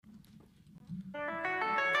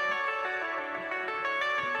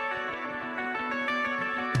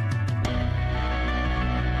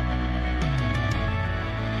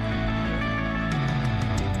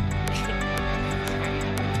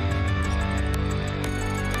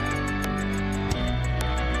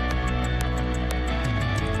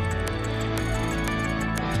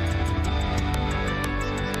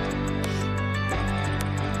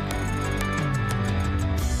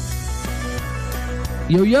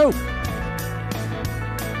Yo, yo.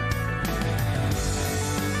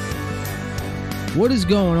 What is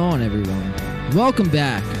going on, everyone? Welcome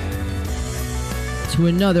back to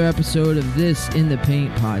another episode of This in the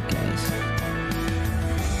Paint podcast.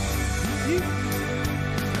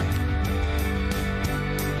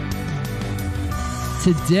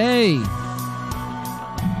 Today,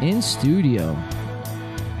 in studio,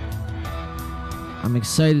 I'm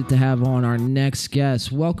excited to have on our next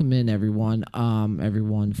guest. Welcome in, everyone.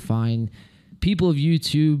 Everyone, fine people of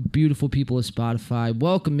YouTube, beautiful people of Spotify.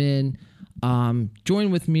 Welcome in.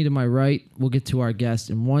 Join with me to my right. We'll get to our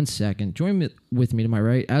guest in 1 second. With me to my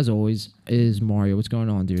right, as always, is Mario. What's going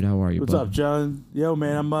on, dude? How are you? What's up, John? Yo,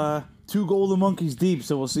 man, I'm 2 golden monkeys deep,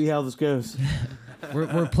 so we'll see how this goes.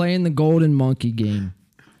 We're playing the Golden Monkey game.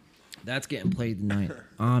 That's getting played tonight.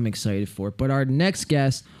 I'm excited for it. But our next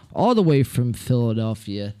guest, all the way from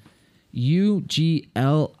Philadelphia,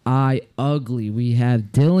 UGLI Ugly. We have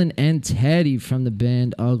Dylan and Teddy from the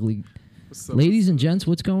band Ugly. What's up? Ladies and gents,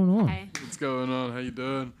 what's going on? Hey. What's going on? How you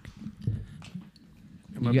doing?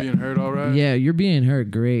 Am I being heard all right? Yeah, you're being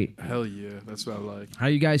heard great. Hell yeah, that's what I like. How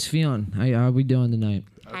you guys feeling? How are we doing tonight?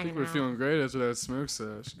 I think we're feeling great after that smoke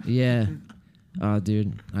sesh. Yeah. Oh,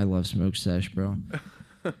 dude, I love Smoke Sesh, bro.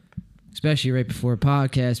 Especially right before a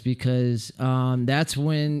podcast because that's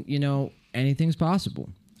when, anything's possible.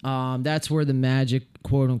 That's where the magic,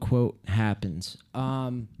 quote unquote, happens.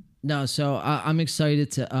 I'm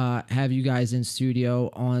excited to have you guys in studio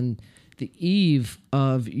on the eve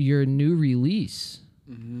of your new release.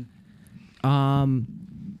 Mm-hmm.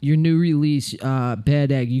 Your new release,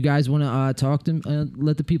 Bad Egg. You guys want to talk to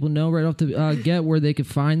let the people know right off the get where they could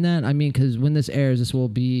find that? I mean, because when this airs, this will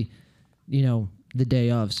be, the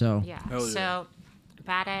day of. So Yeah. Hell yeah. So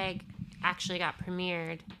Bad Egg actually got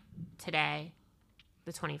premiered today,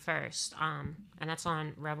 the 21st. And that's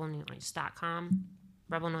on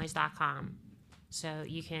rebelnoise.com. So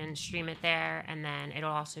you can stream it there, and then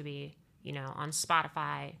it'll also be, on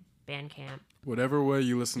Spotify, Bandcamp. Whatever way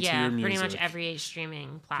you listen to Yeah, your music. pretty much every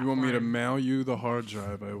streaming If platform. you want me to mail you the hard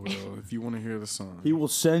drive, I will. If you want to hear the song. He will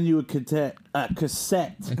send you a cassette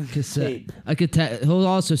tape. He'll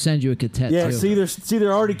also send you a cassette. Yeah, too. see,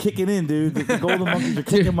 they're already kicking in, dude. The golden monkeys are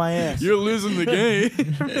kicking my ass. You're losing the game.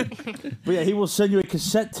 But yeah, he will send you a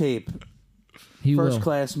cassette tape. He First will.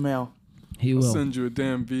 class mail. He I'll will. send you a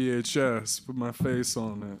damn VHS. Put my face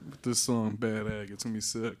on it. With this song, Bad Egg. It's going to be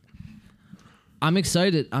sick. I'm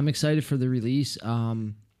excited. I'm excited for the release.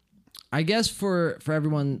 I guess for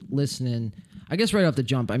everyone listening, I guess right off the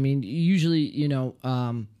jump. I mean, usually, we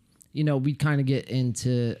kind of get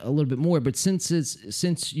into a little bit more, but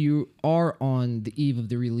since you are on the eve of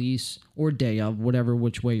the release or day of, whatever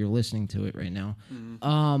which way you're listening to it right now,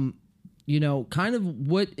 kind of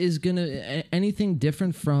what is anything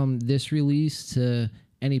different from this release to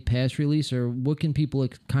any past release, or what can people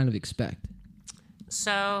kind of expect?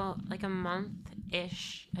 So, like a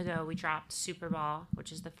month-ish ago, we dropped Super Ball,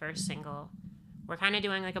 which is the first single. We're kind of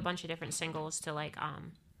doing like a bunch of different singles to we're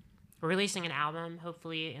releasing an album,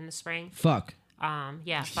 hopefully in the spring. Fuck.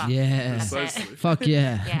 Yeah, fuck. Yeah. That's Precisely. it. Fuck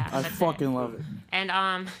yeah. Yeah, I that's fucking it. love it. And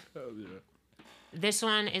Hell yeah. this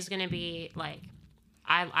one is gonna be like,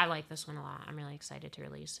 I like this one a lot. I'm really excited to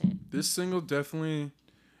release it. This single definitely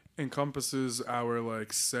encompasses our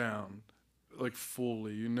sound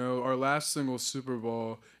fully. Our last single, Super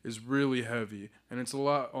Bowl, is really heavy, and it's a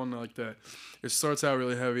lot on that. It starts out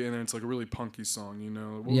really heavy, and then it's like a really punky song.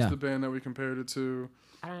 What was the band that we compared it to?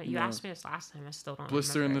 I don't know. You asked me this last time. I still don't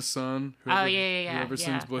Blister in remember. the Sun. Yeah. Whoever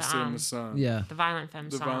sings Blister in the Sun. Yeah. The Violent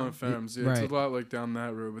Femmes The song. Violent Femmes. Yeah, Right. it's a lot down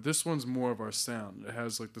that road, but this one's more of our sound. It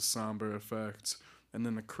has the somber effects, and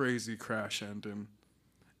then the crazy crash ending.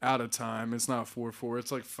 Out of time. It's not 4/4.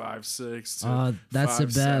 It's 5/6. That's the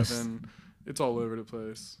best. 5/7. It's all over the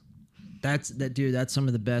place. Dude. That's some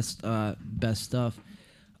of the best stuff.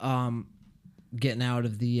 Getting out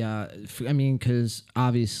of the. Because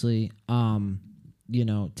obviously,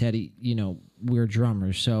 Teddy, we're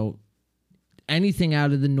drummers, so anything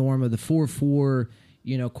out of the norm of the 4/4,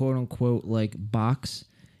 quote unquote, box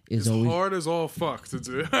is It's always hard as all fuck to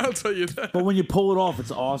do. I'll tell you that. But when you pull it off,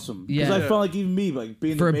 it's awesome. Because Yeah. I felt like even me, being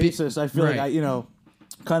the For a bit- bassist, I feel right. like I,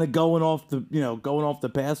 kind of going off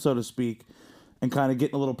the path, so to speak, and kind of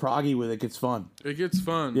getting a little proggy with it gets fun. It gets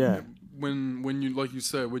fun. Yeah. When you, like you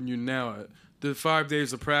said, when you nail it. The 5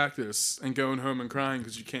 days of practice and going home and crying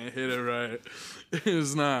because you can't hit it right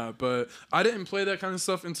is not. But I didn't play that kind of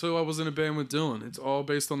stuff until I was in a band with Dylan. It's all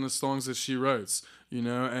based on the songs that she writes,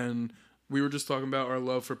 and we were just talking about our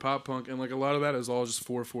love for pop punk, and a lot of that is all just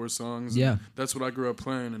 4/4 songs. Yeah. That's what I grew up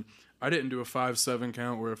playing, and I didn't do a 5/7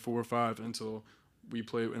 count or a 4/5 until we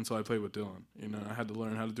played until I played with Dylan. You know, I had to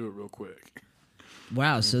learn how to do it real quick.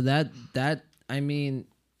 Wow. So that I mean,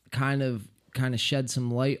 kind of shed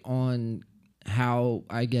some light on how,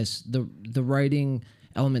 I guess, the writing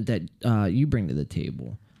element that you bring to the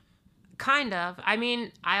table. Kind of. I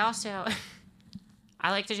mean, I also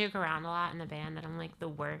I like to joke around a lot in the band that I'm like the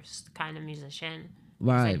worst kind of musician.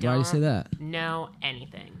 Why? Why do you say that? Know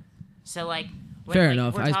anything? So like, when, Fair like,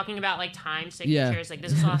 enough. We're talking about like time signatures. Like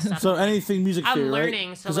this is all stuff. So like, anything music I'm theory, learning.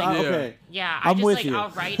 right? So 'Cause like, okay. yeah, I I'm just with like you. I'll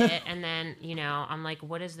write it and then I'm like,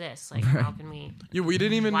 what is this? Like, how can we? Yeah, we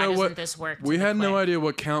didn't even Why know doesn't what this work? we to the had no click? idea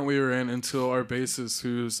what count we were in until our bassist,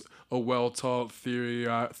 who's a well-taught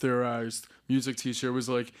theorized music teacher, was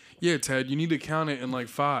like, "Yeah, Ted, you need to count it in like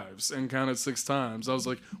fives and count it 6 times." I was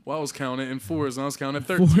like, "Well, I was counting it in 4s and I was counting it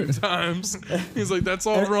 13 times." He's like, "That's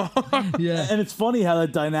all wrong." Yeah. And it's funny how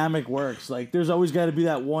that dynamic works. Like, there's always got to be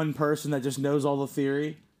that one person that just knows all the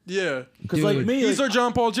theory. Yeah, Because Dude. like me, he's like, our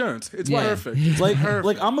John Paul Jones. It's Yeah. perfect.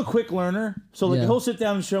 like I'm a quick learner, so like Yeah. he'll sit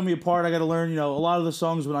down and show me a part. I got to learn, a lot of the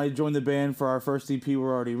songs when I joined the band for our first EP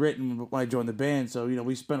were already written when I joined the band. So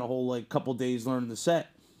we spent a whole like couple days learning the set,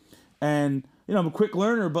 and I'm a quick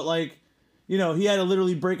learner, but like he had to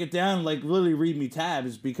literally break it down, like literally read me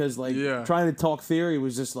tabs because like Yeah. trying to talk theory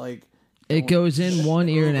was just like It goes in one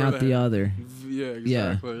ear and Over out the the head. other. Yeah,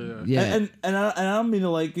 exactly. Yeah. Yeah. and I don't mean to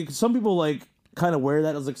like, 'cause some people like kind of wear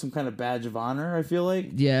that as like some kind of badge of honor. I feel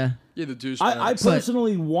like. Yeah. Yeah, the douchebag. I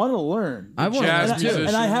personally want to learn. I want jazz to too. musician.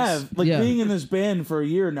 And I have, like, Yeah. being in this band for a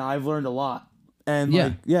year now, I've learned a lot. And, Yeah.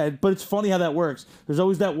 like, yeah, but it's funny how that works. There's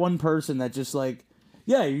always that one person that just, like,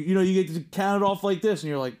 yeah, you get to count it off like this, and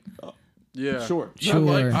you're like, oh, yeah, sure. I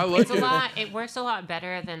like, Sure. I like It's a it. lot. It works a lot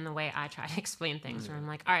better than the way I try to explain things. Where I'm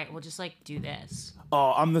like, all right, we'll just like do this.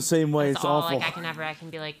 Oh, I'm the same way. That's It's all. awful. Like I can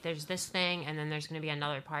be like, there's this thing, and then there's gonna be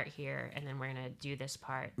another part here, and then we're gonna do this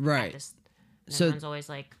part. at Right. This, and So- everyone's always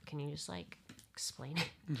like, can you just like explain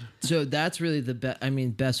it? So that's really the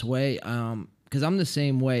best way. Because I'm the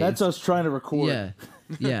same way. That's us trying to record. Yeah.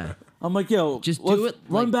 Yeah. I'm like, yo, Just let's do it,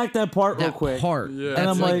 run like, back that part real That quick. part. Yeah. That's And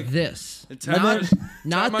I'm like like- this. And And tap, then-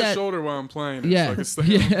 Not tap my that- shoulder while I'm playing. Yeah. It's like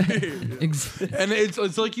a Yeah. Ex- And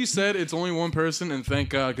it's like you said, it's only one person, and thank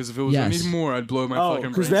God, because if it was Yes. any more, I'd blow my Oh, fucking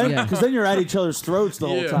because brains then, out. Yeah. then you're at each other's throats the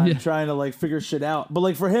whole Yeah. time Yeah. trying to like figure shit out. But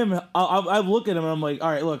like for him, I look at him and I'm like, all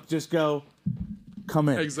right, look, just go, come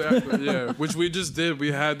in. Exactly, yeah. Which we just did.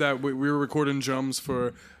 We had that. We were recording drums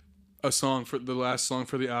for a song for the last song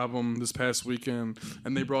for the album this past weekend,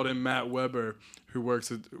 and they brought in Matt Weber, who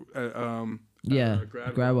works at yeah.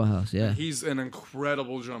 Gradwell. Gradwell House. Yeah. He's an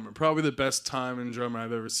incredible drummer, probably the best timing drummer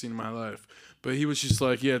I've ever seen in my life. But he was just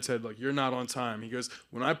like, yeah, Ted, like, you're not on time. He goes,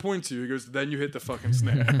 when I point to you, he goes, then you hit the fucking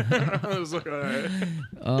snare. I was like, all right.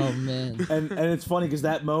 Oh man. And it's funny because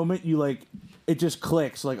that moment you like, it just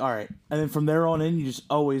clicks. Like, all right, and then from there on in, you just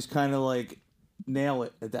always kind of like nail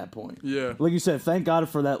it at that point. Yeah. Like you said, thank God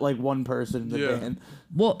for that like one person in the Yeah. band.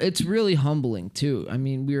 Well, it's really humbling too. I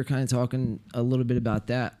mean, we were kind of talking a little bit about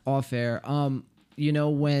that off air. When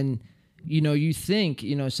you think,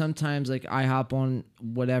 sometimes like I hop on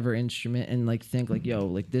whatever instrument and like think like, yo,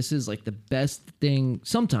 like this is like the best thing.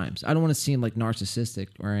 Sometimes I don't want to seem like narcissistic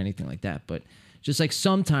or anything like that, but just like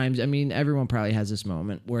sometimes, I mean, everyone probably has this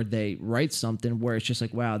moment where they write something where it's just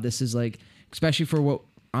like, wow, this is like, especially for what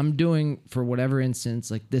I'm doing for whatever instance,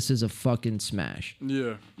 like this is a fucking smash.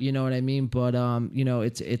 Yeah. You know what I mean? But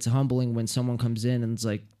it's humbling when someone comes in and it's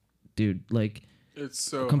like, dude, like It's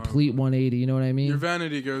so complete 180. You know what I your mean?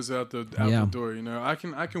 vanity goes out the Yeah. door.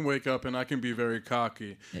 I can wake up and I can be very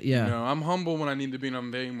cocky. Yeah. I'm humble when I need to be, and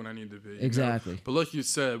I'm vain when I need to be. Exactly. But like you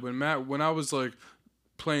said, when I was like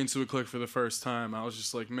playing To a Click for the first time, I was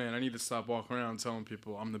just like, man, I need to stop walking around telling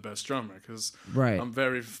people I'm the best drummer, because Right. I'm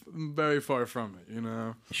very, very far from it.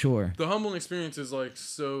 Sure. The humbling experience is like,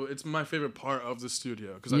 so it's my favorite part of the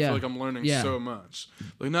studio, because I Yeah. feel like I'm learning Yeah. so much.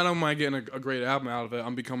 Like, not only am I getting a great album out of it,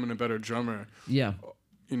 I'm becoming a better drummer. Yeah.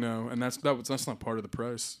 And that's not part of the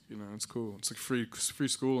price. It's cool. It's like free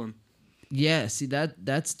schooling. Yeah. See,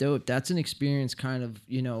 that's dope. That's an experience kind of,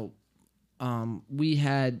 we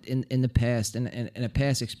had in the past and in a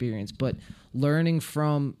past experience, but learning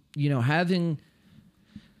from, having,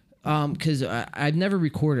 cause I've never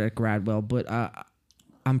recorded at Gradwell, but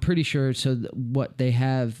I'm pretty sure. So what they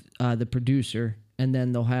have, the producer, and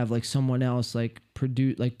then they'll have like someone else like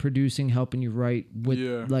producing, helping you write with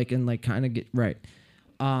Yeah. like, and like kind of get right.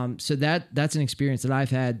 So that's an experience that I've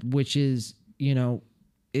had, which is,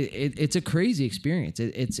 it's a crazy experience.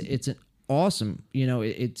 It's an awesome,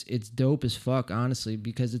 it's dope as fuck, honestly,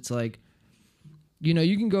 because it's like,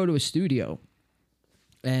 you can go to a studio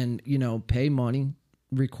and, pay money,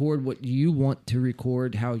 record what you want to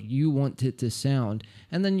record, how you want it to sound.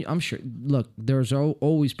 And then I'm sure, look, there's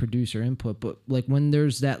always producer input, but like when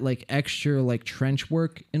there's that like extra like trench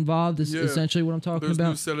work involved is essentially what I'm talking There's about.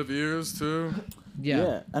 new set of ears too.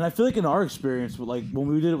 Yeah. And I feel like in our experience, like when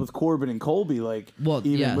we did it with Corbin and Colby, like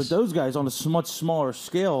even with those guys on a much smaller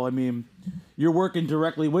scale, I mean, you're working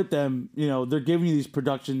directly with them. You know, they're giving you these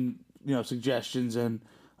production, suggestions, and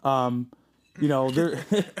you know, they're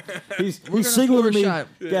he's signaling me.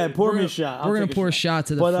 Yeah, pour me a shot. We're gonna pour a shot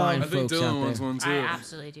to the fine I think folks Dylan out wants there. one too. I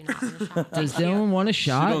absolutely do not want a shot. Does Dylan want a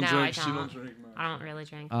shot? She don't No, drink. I She don't. don't drink. Man. I don't really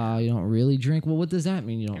drink. You don't really drink? Well, what does that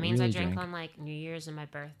mean? You don't It means really I drink drink? on like New Year's and my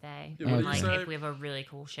birthday, Yeah, and what'd like you say? if we have a really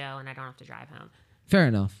cool show and I don't have to drive home. Fair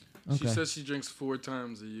enough. She Okay. says she drinks 4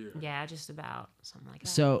 times a year. Yeah, just about something like that.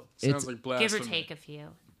 So Sounds it's like blasphemy. give or take a few.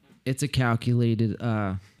 it's a calculated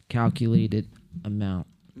amount.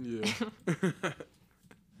 Yeah.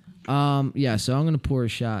 Yeah, so I'm gonna pour a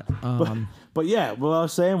shot. But yeah, what I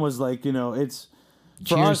was saying was like, it's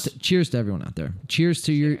for us. Cheers to everyone out there. Cheers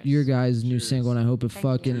to your guys' new single, and I hope it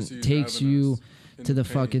fucking Cheers to you takes having you us in to the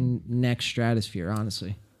pain. fucking next stratosphere.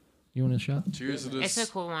 Honestly, you want a shot? Cheers to this. It's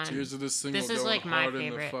a cool one. Cheers to this single. This is going like my hard in the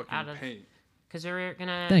favorite fucking out of paint. because we're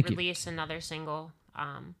gonna Thank you. release another single,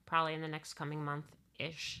 probably in the next coming month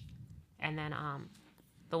ish, and then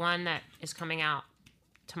the one that is coming out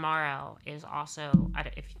tomorrow is also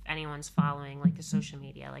if anyone's following like the social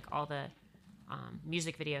media, like all the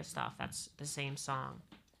music video stuff. That's the same song.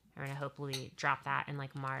 We're gonna hopefully drop that in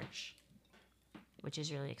like March, which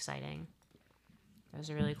is really exciting. It was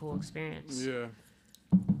a really cool experience. Yeah.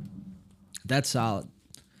 That's solid.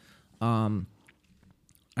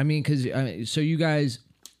 I mean, because so you guys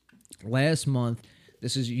last month.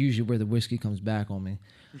 This is usually where the whiskey comes back on me.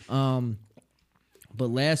 But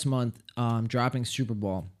last month, dropping Super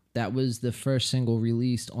Bowl, that was the first single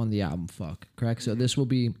released on the album. Fuck, correct. So this will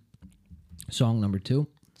be song number 2.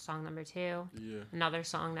 Song number 2. Yeah. Another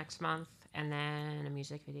song next month, and then a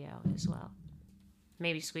music video as well.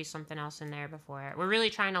 Maybe squeeze something else in there before. We're really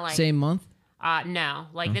trying to like Same month. no,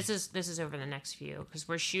 like this is over the next few because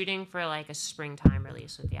we're shooting for like a springtime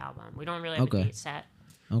release with the album. We don't really have Okay. a date set.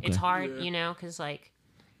 Okay. It's hard, Yeah. because like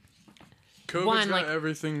COVID's One, got like-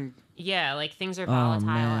 everything. yeah, like things are volatile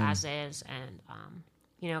man. as is, and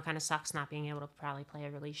kind of sucks not being able to probably play a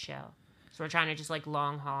release show. So we're trying to just like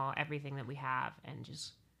long haul everything that we have and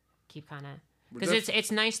just keep kind of because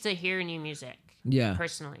it's nice to hear new music. Yeah.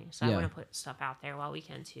 Personally, so Yeah. I want to put stuff out there while we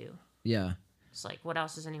can too. Yeah. It's like, what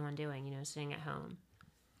else is anyone doing? Sitting at home.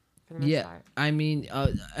 For the most Yeah. part. I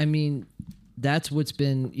mean, that's what's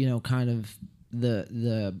been kind of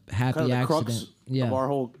the happy Kind of the accident. crux Yeah. of our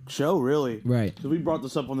whole show, really. Right. Because we brought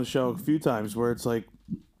this up on the show a few times where it's like,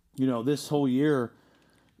 this whole year,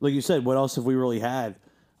 like you said, what else have we really had?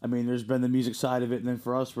 I mean, there's been the music side of it, and then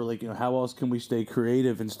for us, we're like, how else can we stay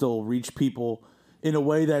creative and still reach people in a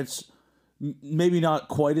way that's maybe not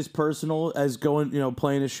quite as personal as going,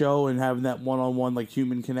 playing a show and having that one-on-one, like,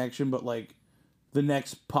 human connection, but, like, the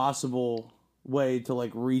next possible way to, like,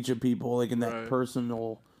 reach a people, like, in that Right.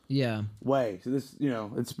 personal Yeah. way. So this,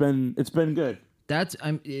 it's been good. That's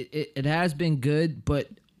it has been good, but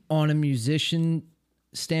on a musician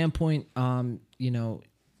standpoint,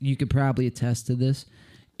 you could probably attest to this,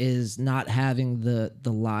 is not having the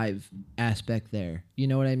live aspect there. You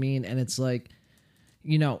know what I mean? And it's like,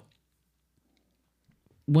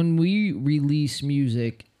 when we release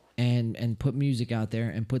music and put music out there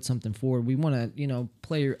and put something forward, we want to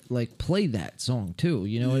play that song too.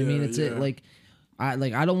 You know what I mean? Yeah, It's yeah. it like. I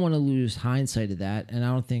don't want to lose hindsight of that, and I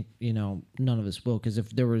don't think none of us will, because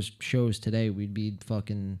if there was shows today, we'd be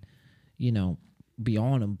fucking, be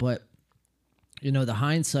on them. But the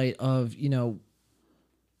hindsight of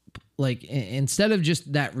like instead of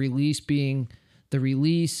just that release being the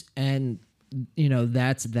release and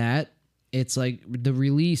that's that, it's like the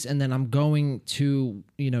release and then I'm going to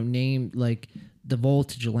name like the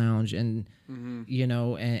Voltage Lounge and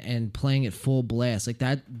and playing it full blast like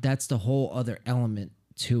that's the whole other element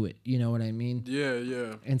to it. You know what I mean? Yeah,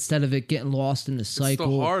 yeah. Instead of it getting lost in the cycle.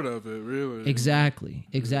 It's the heart of it, really. Exactly.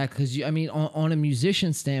 Because on a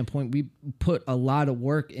musician standpoint, we put a lot of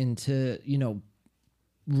work into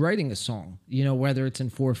writing a song. Whether it's in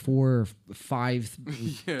 4/4 or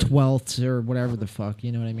 5/12 or whatever the fuck.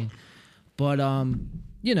 You know what I mean? But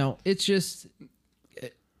it's just.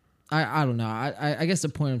 I don't know. I guess the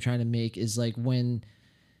point I'm trying to make is like when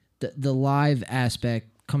the live aspect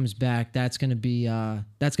comes back, that's gonna be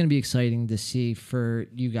exciting to see for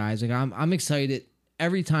you guys. Like I'm excited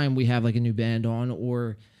every time we have like a new band on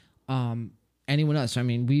or anyone else. I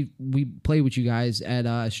mean, we played with you guys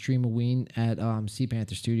at Stream of Ween at Sea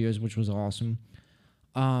Panther Studios, which was awesome.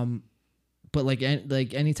 But like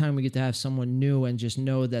anytime we get to have someone new and just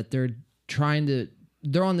know that they're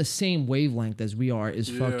on the same wavelength as we are is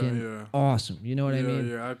fucking awesome. You know what I mean?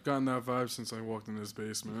 Yeah, I've gotten that vibe since I walked in this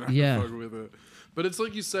basement. I Yeah. fuck with it. But it's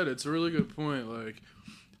like you said, it's a really good point.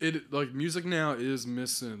 Like music now is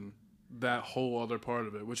missing that whole other part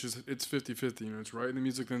of it, which is it's 50-50, you know, it's writing the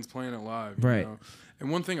music, then it's playing it live. You Right. know?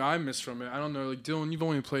 And one thing I miss from it, I don't know, like Dylan, you've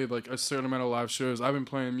only played like a certain amount of live shows. I've been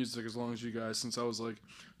playing music as long as you guys since I was like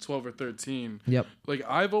 12 or 13. Yep. Like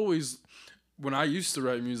I've always, when I used to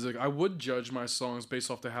write music, I would judge my songs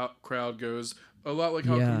based off the how crowd goes. A lot like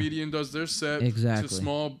how a comedian does their set Exactly.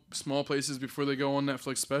 to small places before they go on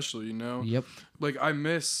Netflix special, you know? Yep. Like I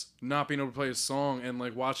miss not being able to play a song and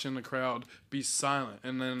like watching the crowd be silent,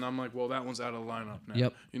 and then I'm like, well, that one's out of the lineup now.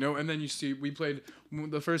 Yep. You know, and then you see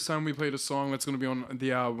the first time we played a song that's gonna be on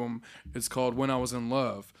the album. It's called "When I Was in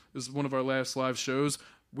Love." This is one of our last live shows.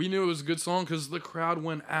 We knew it was a good song because the crowd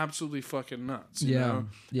went absolutely fucking nuts. You know?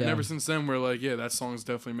 Yeah. And ever since then, we're like, yeah, that song's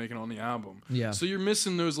definitely making it on the album. Yeah. So you're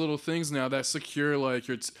missing those little things now that secure like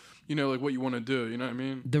like what you want to do. You know what I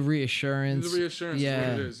mean? The reassurance. The reassurance is what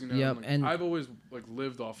it is, you know. Yep. Like, And I've always like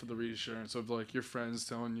lived off of the reassurance of like your friends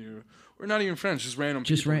telling you, or not even friends, just random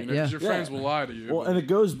Just people. You know, 'cause your Yeah. friends will lie to you. Well, and it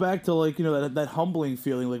goes back to like, you know, that humbling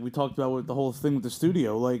feeling like we talked about with the whole thing with the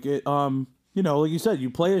studio. Like it, you know, like you said, you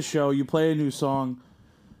play a show, you play a new song.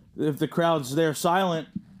 If the crowd's there silent,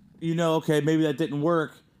 you know, okay, maybe that didn't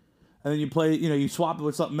work. And then you play, you know, you swap it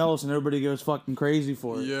with something else and everybody goes fucking crazy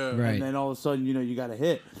for it. Yeah. Right. And then all of a sudden, you know, you got a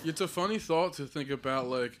hit. It's a funny thought to think about,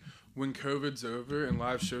 like when COVID's over and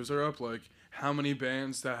live shows are up, like how many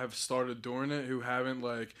bands that have started doing it who haven't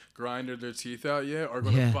like grinded their teeth out yet are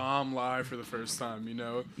going to bomb live for the first time, you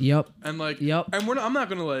know? Yep. And like, Yep. and I'm not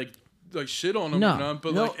gonna like shit on them, No. or none,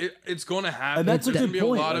 but No. like it's gonna happen. And that's a There's good gonna be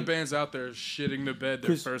point, a lot of like- bands out there shitting the bed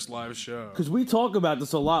their first live show. Because we talk about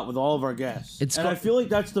this a lot with all of our guests. It's and co- I feel like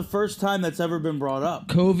that's the first time that's ever been brought up.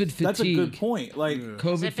 COVID fatigue. That's a good point. Like, Has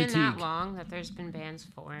COVID it been fatigue. that long that there's been bands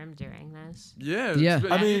formed during this? Yeah, Yeah. It's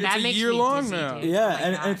been, I mean, it's that a makes year me long dizzy, now. dude. yeah, Oh my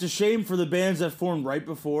and God. it's a shame for the bands that formed right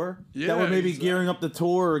before that Yeah, were maybe exactly. gearing up the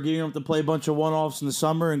tour or gearing up to play a bunch of one-offs in the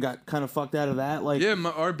summer and got kind of fucked out of that. Like, Yeah,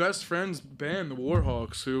 our best friend's band, the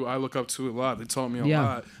Warhawks, who I look up to a lot, they taught me a Yeah.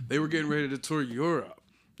 lot. They were getting ready to tour Europe.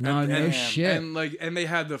 No, no shit. And they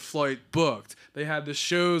had the flight booked. They had the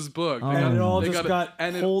shows booked. They and it all they just got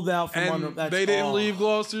pulled out from and under. That's they didn't all. leave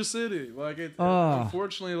Gloucester City. Like Oh.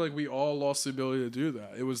 unfortunately, like we all lost the ability to do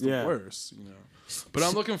that. It was the Yeah. worst, you know. But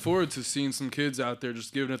I'm looking forward to seeing some kids out there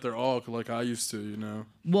just giving it their all, like I used to, you know.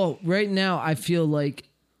 Well, right now I feel like,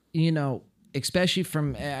 you know, especially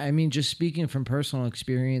from, I mean, just speaking from personal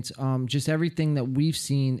experience, just everything that we've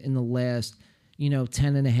seen in the last,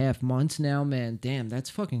 10 and a half months now, man, damn, that's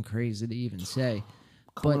fucking crazy to even say.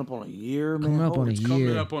 Coming but- up on a year, man. Coming up on a Holy- year.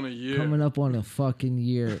 Coming up on a year. Coming up on a fucking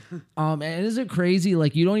year. And is it crazy?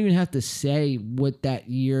 Like, you don't even have to say what that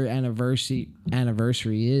year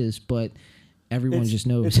anniversary is, but everyone just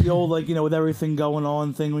knows. It's the old, like, with everything going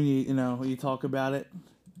on thing when when you talk about it.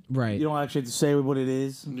 Right. You don't actually have to say what it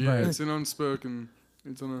is. Yeah, Right. it's an unspoken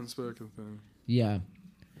thing. Yeah.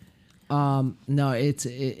 No,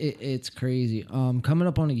 it's crazy. Coming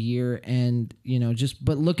up on a year, and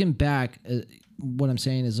but looking back, what I'm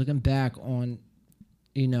saying is looking back on,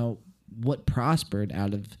 what prospered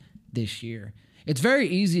out of this year. It's very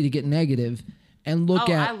easy to get negative and look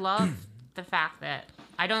at. I love the fact that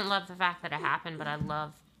I don't love the fact that it happened, but I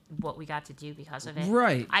love what we got to do because of it.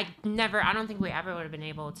 Right. I don't think we ever would have been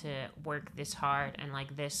able to work this hard and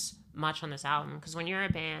like this much on this album, because when you're a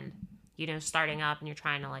band, starting up and you're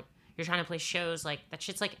trying to play shows, like that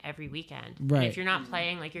shit's like every weekend. Right. And if you're not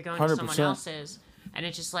playing, like you're going to someone 100%. else's, and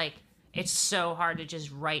it's just like it's so hard to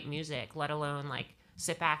just write music, let alone like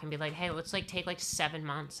sit back and be like, hey, let's like take like 7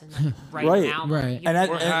 months and like write Right, an album. right. You And that-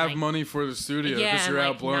 Or and, have like, money for the studio yeah, because and, you're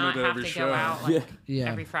like, out blowing not it at have every to show. go out like, Yeah.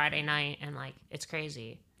 every Friday night, and like it's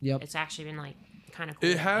crazy. Yep. It's actually been like kind of cool.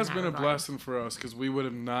 It has in been that a regard. blessing for us because we would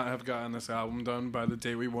have not have gotten this album done by the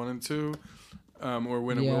day we wanted to, or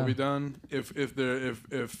when it Yeah. will be done. If we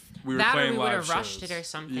were That or playing we would live have rushed shows. it or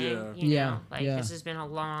something. Yeah. You Yeah, know? Like yeah. this has been a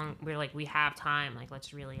long. We have time. Like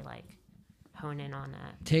let's really like hone in on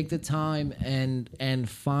that. Take the time and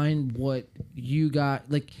find what you got.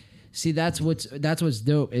 Like, see, that's what's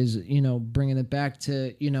dope is bringing it back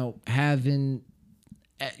to having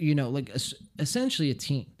like essentially a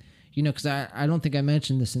team. Because I don't think I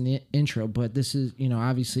mentioned this in the intro, but this is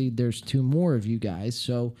obviously there's 2 more of you guys.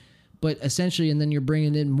 So, but essentially, and then you're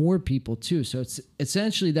bringing in more people too. So it's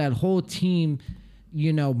essentially that whole team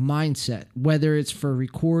mindset, whether it's for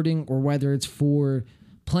recording or whether it's for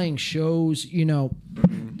playing shows,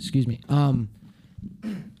 excuse me.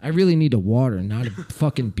 I really need a water, not a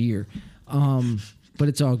fucking beer. But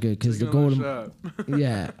it's all good because the Taking another golden, shot.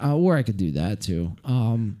 yeah, or I could do that too.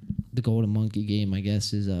 The Golden Monkey game, I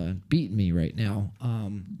guess, is beating me right now.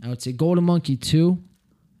 I would say Golden Monkey 2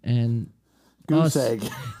 and Goose us- egg.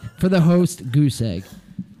 for the host, Goose Egg.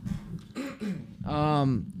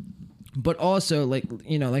 But also, like,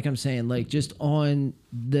 you know, like I'm saying, like, just on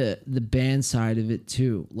the band side of it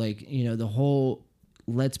too, like, you know, the whole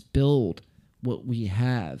let's build what we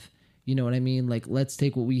have. You know what I mean? Like, let's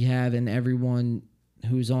take what we have, and everyone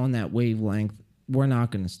who's on that wavelength, we're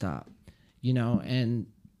not going to stop. You know, and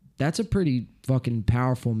that's a pretty fucking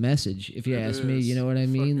powerful message, if you It ask me. is. You know what I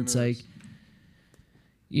mean? Fucking It's is. like,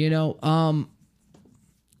 you know,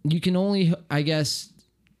 you can only, I guess,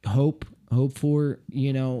 hope for,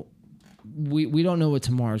 you know, we don't know what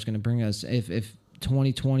tomorrow's going to bring us. If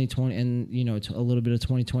 2020 and, you know, a little bit of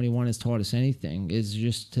 2021 has taught us anything, is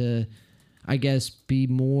just to, I guess, be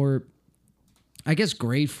more, I guess,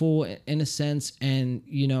 grateful in a sense, and,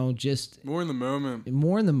 you know, just More in the moment.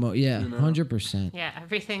 more in the yeah, You know? 100%. Yeah,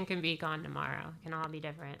 everything can be gone tomorrow. It can all be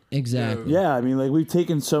different. Exactly. Yeah, I mean, like, we've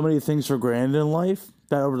taken so many things for granted in life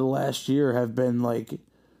that over the last year have been like,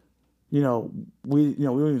 we don't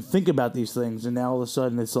even think about these things, and now all of a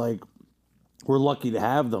sudden it's like we're lucky to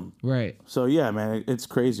have them. Right. So yeah, man, it's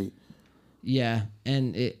crazy. Yeah,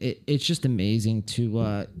 and it's just amazing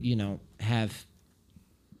to you know, have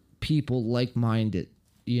people like-minded,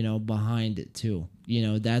 you know, behind it too. You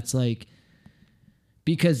know, that's like,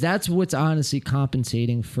 because that's what's honestly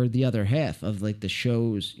compensating for the other half of, like, the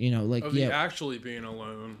shows, you know, like, Of yeah, the actually being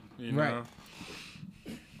alone. You know? Right.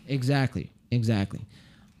 Exactly.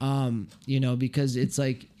 You know, because it's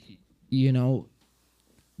like, you know,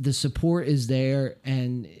 the support is there,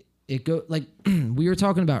 and it go like we were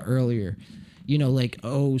talking about earlier, you know, like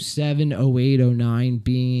 07, 08, 09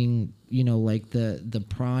 being, you know, like the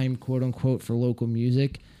prime, quote unquote, for local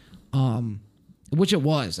music, which it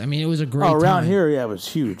was. I mean, it was a great Around time. here, yeah, it was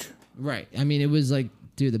huge. Right. I mean, it was like,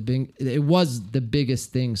 dude, it was the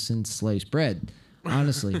biggest thing since sliced bread,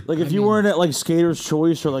 honestly. Like, if I you mean, weren't at like Skater's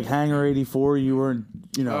Choice or like Hangar 84, you weren't,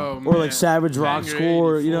 you know, Oh, or like man. Savage Rock Hangar School,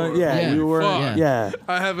 or, you know, 84. yeah, you were, Fuck. yeah,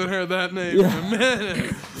 I haven't heard that name in a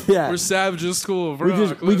minute. yeah. We're Savage's School of We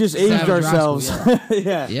Rock. we just aged Savage Rock ourselves. School,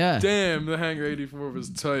 yeah. yeah. Damn, the Hangar 84 was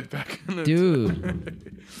tight back in the Dude.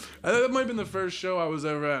 day. That might have been the first show I was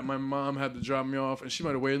ever at. My mom had to drop me off, and she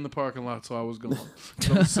might have waited in the parking lot till I was gone.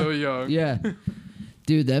 I was so young. Yeah.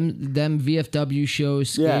 Dude, them VFW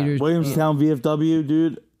shows, Yeah, skaters. Williamstown VFW,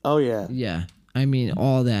 dude. Oh yeah. Yeah. I mean,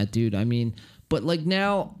 all that, dude. I mean, but like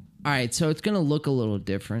now, all right, so it's going to look a little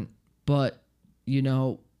different, but, you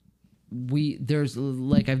know, there's,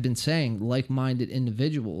 like I've been saying, like-minded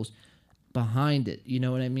individuals behind it. You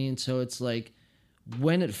know what I mean? So it's like,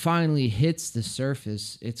 when it finally hits the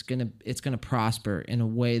surface, it's gonna prosper in a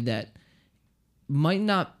way that might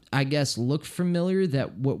not, I guess, look familiar,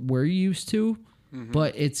 that what we're used to,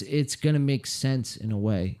 but it's gonna make sense in a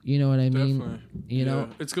way. You know what I mean? Definitely. You know,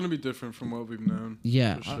 it's gonna be different from what we've known.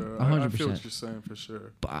 Yeah, for sure. 100%. I feel what you're saying for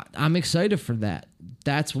sure. but I'm excited for that.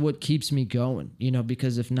 That's what keeps me going. You know,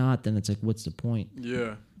 because if not, then it's like, what's the point?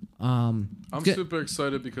 Yeah, I'm good. super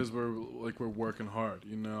excited because we're working hard.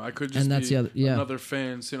 You know, I could just And that's be the other- yeah. another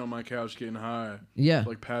fan sitting on my couch getting high. Yeah,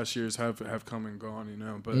 Like past years have come and gone. You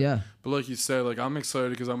know, but yeah, But like you said, like I'm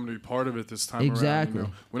excited because I'm gonna be part of it this time Exactly. around.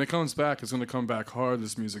 You know? When it comes back, it's gonna come back hard.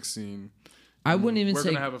 This music scene. I wouldn't even We're say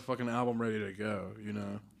gonna have a fucking album ready to go. You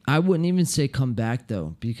know. I wouldn't even say come back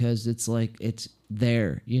though, because it's like it's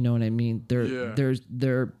there. You know what I mean? There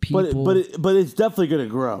are people, But it's definitely gonna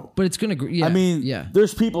grow. but it's gonna. Yeah, I mean, yeah,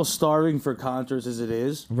 there's people starving for concerts as it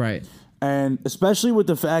is, right. and especially with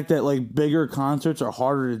the fact that like bigger concerts are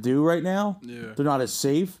harder to do right now. Yeah. They're not as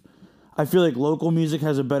safe. I feel like local music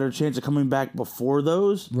has a better chance of coming back before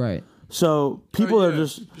those. Right. So people Oh, are yeah.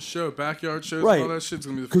 just show backyard shows. Right. All that shit's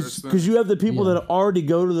gonna be the first thing. because you have the people Yeah. that already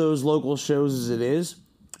go to those local shows as it is,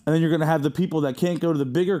 and then you're gonna have the people that can't go to the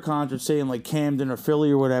bigger concerts, say in like Camden or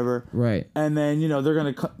Philly or whatever. Right. And then they're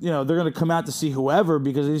gonna come out to see whoever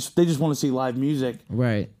because they just want to see live music.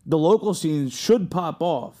 Right. The local scene should pop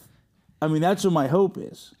off. I mean, that's what my hope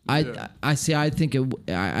is. I see. I think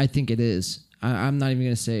it is. I'm not even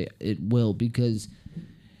gonna say it will, because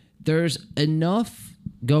there's enough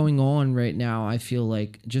going on right now. I feel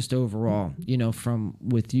like, just overall, you know, from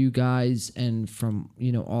with you guys and from,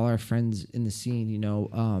 you know, all our friends in the scene, you know,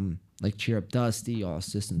 like Cheer Up Dusty, All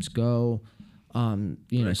Systems Go, You know,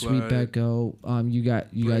 Break Sweet Light. Becco. You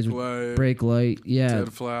guys Light, Break Light. Yeah.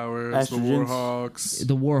 Dead Flowers, the Estrogens. Warhawks.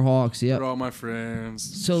 The Warhawks. They're Yeah. all my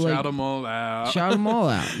friends. So, like, shout them all out. Shout them all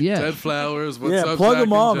out. Yeah. Dead Flowers. What's Yeah, up, plug Zach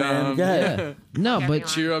 'em all, and man. John? Go ahead. Yeah. No, but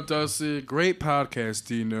Cheer up, Dusty. Great podcast,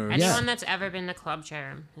 Dino. Anyone Yeah. that's ever been to Club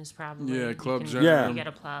Jerem is probably Yeah, Club you Jerem. can Yeah. really get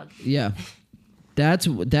a plug. yeah, that's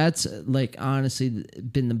like honestly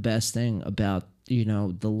been the best thing about, you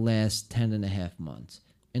know, the last 10 and a half months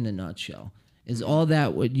in a nutshell is all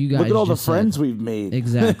that what you guys Look at all the just said. friends we've made.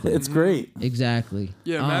 Exactly. It's great. Exactly.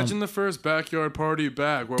 Yeah, imagine the first backyard party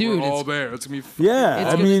back where dude, we're all it's- there. It's going to be Yeah, It's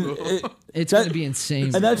I gonna- mean, It's that- gonna be insane.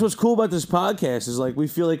 and that's bro. what's cool about this podcast is like we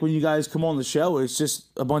feel like when you guys come on the show, it's just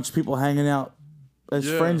a bunch of people hanging out as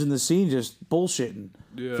Yeah. friends in the scene, just bullshitting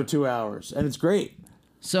Yeah. for 2 hours, and it's great.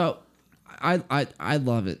 So I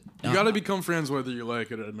love it. You got to become friends whether you like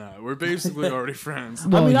it or not. We're basically already friends.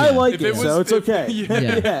 Well, I mean, I yeah. like If it, it was- so it's if- okay.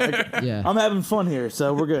 yeah. Yeah. I'm having fun here,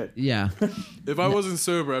 so we're good. Yeah. If I wasn't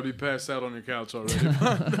sober, I'd be passed out on your couch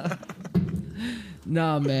already.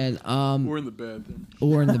 No, man. We're in the bathroom.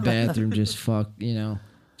 Or in the bathroom, just fuck, you know,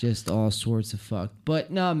 just all sorts of fuck.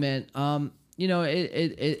 But no, man. You know,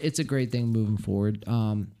 it's a great thing moving forward.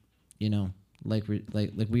 You know, like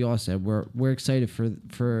we all said, we're excited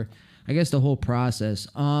for I guess the whole process.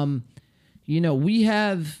 You know, we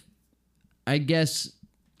have, I guess,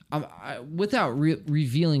 without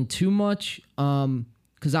revealing too much,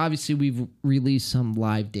 because obviously we've released some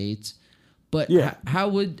live dates. But Yeah. how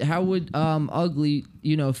would Ugly,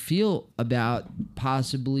 you know, feel about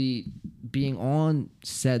possibly being on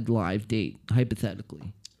said live date,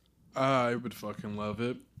 hypothetically? I would fucking love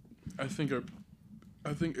it. I think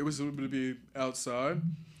it was going to be outside.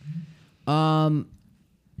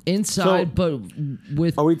 Inside, So- but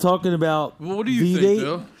with Are we talking about Well, what do you the think, date?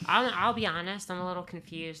 Bill? I'll be honest, I'm a little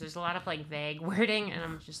confused. There's a lot of like vague wording, and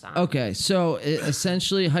I'm just okay, so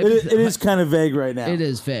essentially, It is kind of vague right now. It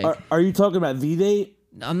is vague. Are you talking about the date?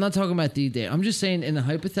 I'm not talking about the date. I'm just saying in a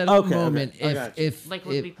hypothetical Okay, moment, okay. I got you. if like,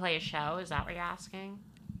 would we play a show? Is that what you're asking?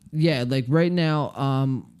 yeah, like right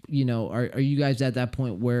now, you know, are you guys at that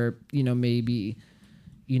point where, you know, maybe,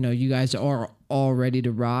 you know, you guys are all ready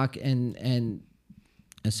to rock and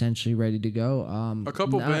essentially ready to go? A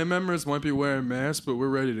couple not- band members might be wearing masks, but we're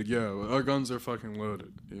ready to go. Our guns are fucking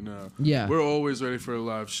loaded, you know? Yeah. We're always ready for a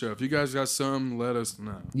live show. If you guys got something, let us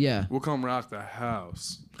know. Yeah. We'll come rock the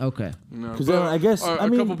house. Okay. You know? 'Cause But then I guess- a I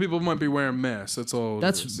mean- couple people might be wearing masks. That's all. it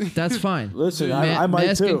That's is. that's fine. Listen, Ma- I might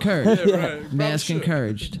mask too. encouraged. Yeah, right. Probably Mask should.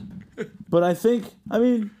 encouraged. But I think, I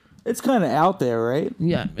mean, it's kind of out there, right?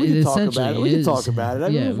 Yeah, We can talk essentially about it. We can is. talk about it. I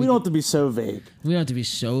Yeah, mean, we don't have to be so vague. We don't have to be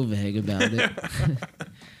so vague about it.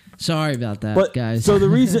 Sorry about that, But guys. so the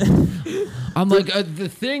reason, I'm like the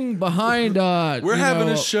thing behind. We're you having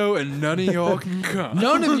know, a show and none of y'all can come.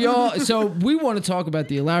 None of y'all. So we want to talk about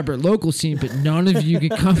the elaborate local scene, but none of you can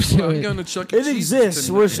come to I'm it. going to Chuck E. it Cheese exists.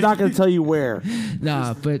 tonight. We're just not going to tell you where.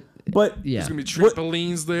 Nah, but But yeah, There's going to be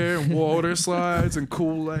trampolines there and water slides and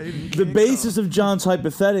Kool-Aid. the basis of John's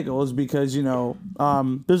hypothetical is because, you know,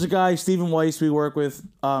 there's a guy, Stephen Weiss, we work with.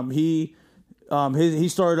 He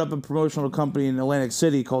started up a promotional company in Atlantic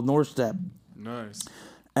City called North Step. Nice.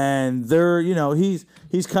 And they're, you know, he's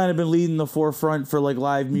kind of been leading the forefront for like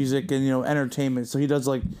live music and, you know, entertainment. So he does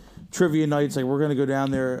like trivia nights. Like we're going to go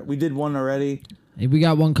down there. We did one already. Hey, we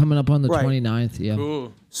got one coming up on the Right. 29th. Yeah,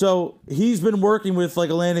 Cool. So he's been working with like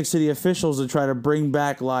Atlantic City officials to try to bring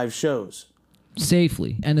back live shows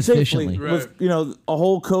safely and safely efficiently. Right. with, you know, a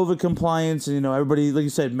whole COVID compliance and, you know, everybody, like you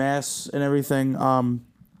said, masks and everything.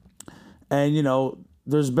 And, you know,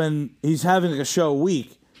 he's having like a show a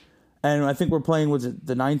week. And I think we're playing, was it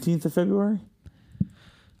the 19th of February?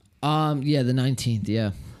 Yeah, the 19th.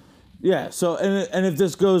 Yeah, Yeah. So, and if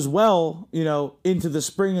this goes well, you know, into the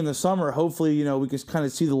spring and the summer, hopefully, you know, we can kind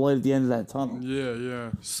of see the light at the end of that tunnel. Yeah,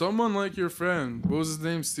 yeah. Someone like your friend. What was his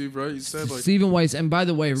name, Steve, right? You said like... Stephen Weiss. And by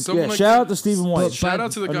the way, Someone Yeah. like Shout that- out to Stephen White. Shout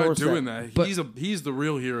out to the on guy North doing Step. that. But- He's the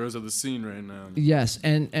real heroes of the scene right now. yes,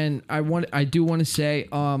 and I do want to say,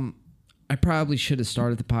 I probably should have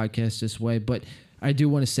started the podcast this way, but I do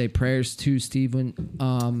want to say prayers to Stephen.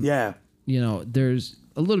 Yeah. You know, there's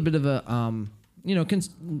a little bit of a you know,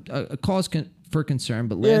 a cause for concern,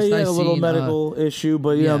 but Yeah, last he I had a little seen, medical issue,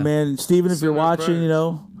 but you know, yeah. man, Steven, if Send you're our watching, you prayers.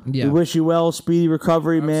 know, Yeah. we wish you well, speedy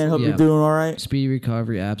recovery, man. Hope Yeah. you're doing all right. speedy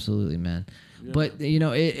recovery, absolutely, man. But you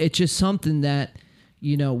know, it's just something that,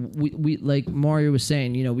 you know, we like Mario was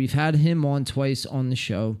saying, you know, we've had him on twice on the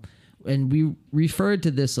show, and we referred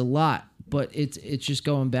to this a lot, but it's just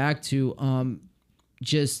going back to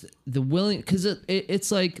just the willing, because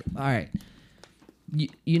it's like, all right,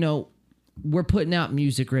 you know, we're putting out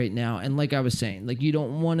music right now, and like I was saying, like you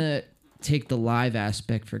don't want to take the live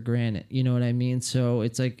aspect for granted. You know what I mean? So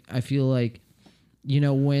it's like I feel like,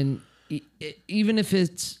 when even if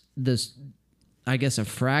it's this, I guess a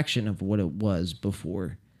fraction of what it was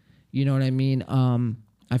before. You know what I mean?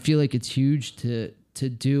 I feel like it's huge to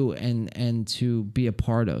do and to be a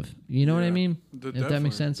part of. You know what I mean? If that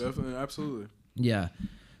makes sense. Definitely, absolutely. Yeah.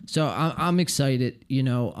 So I'm excited,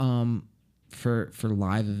 for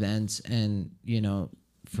live events and,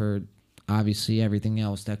 for obviously everything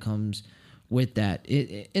else that comes with that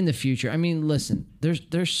in the future. I mean, listen,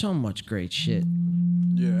 there's so much great shit.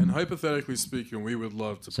 Yeah, and hypothetically speaking, we would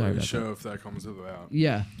love to play a show if that comes about.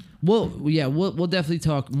 Yeah. We'll definitely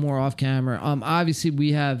talk more off camera. Obviously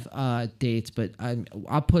we have dates, but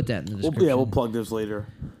I'll put that in the description. We'll plug this later.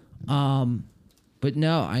 But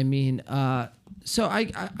no, I mean, so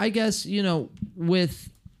I guess,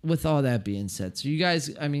 with all that being said, so you guys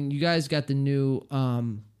got the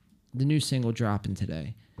new single dropping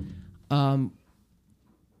today.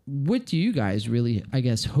 What do you guys really, I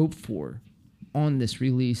guess, hope for on this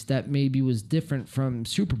release that maybe was different from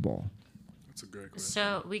Super Bowl? That's a great question.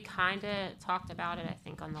 So we kind of talked about it, I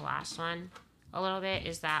think, on the last one a little bit,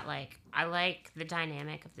 is that, like, I like the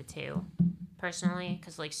dynamic of the two, personally,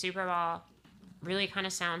 because, like, Super Bowl really kind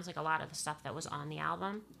of sounds like a lot of the stuff that was on the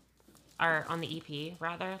album, or on the EP,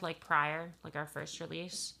 rather, like, prior, like, our first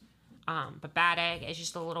release. But Bad Egg is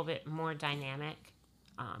just a little bit more dynamic,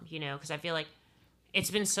 because I feel like it's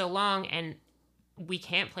been so long, and we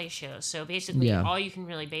can't play shows. So basically, all you can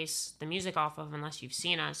really base the music off of, unless you've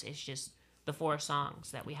seen us, is just the 4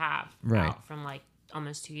 songs that we have out from, like,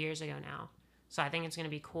 almost 2 years ago now. So I think it's going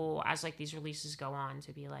to be cool as, like, these releases go on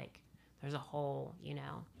to be like, there's a whole,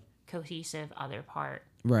 cohesive other part.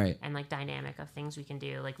 Right. And, like, dynamic of things we can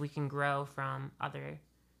do. Like, we can grow from other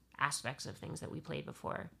aspects of things that we played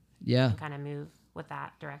before. Yeah. And kind of move with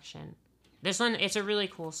that direction. This one, it's a really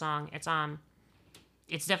cool song.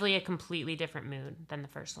 It's definitely a completely different mood than the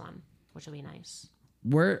first one, which will be nice.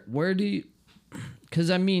 Where do you? Because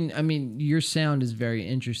I mean, your sound is very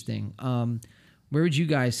interesting. Where would you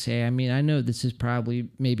guys say? I mean, I know this is probably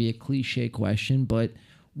maybe a cliche question, but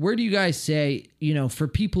where do you guys say? For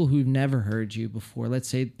people who've never heard you before, let's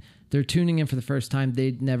say they're tuning in for the first time,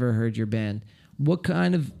 they'd never heard your band. What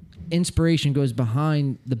kind of inspiration goes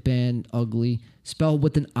behind the band Ugly, spelled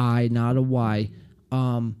with an I, not a Y?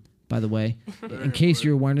 By the way, in case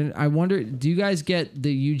you're wondering, I wonder, do you guys get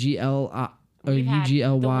the UGL or UGLY?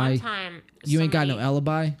 The one time You ain't got no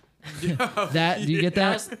alibi? Do you get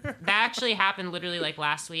that? That actually happened literally like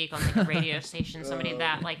last week on like a radio station. Somebody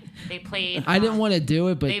that like they played. I didn't want to do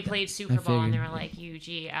it, but they played Super Bowl and they were like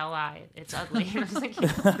UGLI. It's ugly.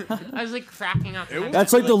 I was like cracking up.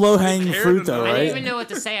 That's like the low hanging fruit, though, I right? didn't even know what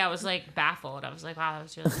to say. I was like baffled. I was like, wow, that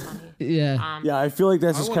was really funny. Yeah. Yeah, I feel like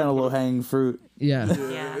that's just kind of low hanging fruit. Yeah.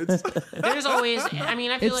 Yeah. There's always. I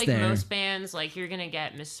mean, I feel It's like there. most bands, like you're gonna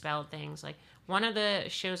get misspelled things. Like one of the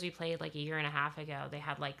shows we played like a year and a half ago, they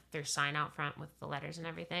had like their sign out front with the letters and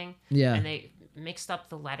everything. Yeah. And they mixed up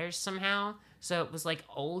the letters somehow, so it was like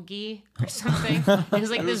Olgi or something. It was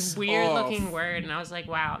like this weird looking word, and I was like,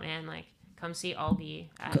 wow, man, like come see Olgi.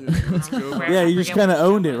 Yeah, you just kind of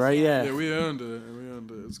owned it, right? Yeah, Yeah. we owned it.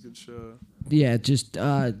 It's a good show. Yeah, just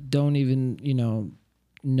don't even,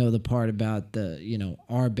 know the part about the,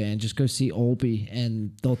 our band. Just go see Olby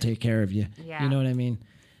and they'll take care of you. Yeah. You know what I mean?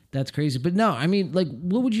 That's crazy. But no, I mean, like,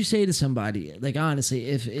 what would you say to somebody? Like, honestly,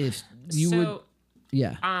 if you would...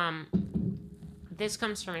 Yeah. This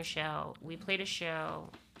comes from a show. We played a show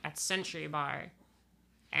at Century Bar,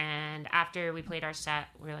 and after we played our set,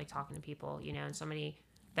 we were like talking to people, and somebody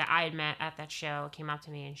that I had met at that show came up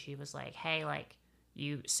to me and she was like, hey, like,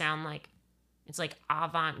 you sound like it's like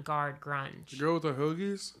avant-garde grunge. The girl with the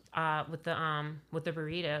hoagies? With the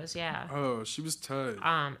burritos, yeah. Oh, she was tight.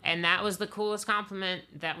 And that was the coolest compliment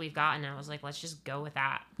that we've gotten. I was like, let's just go with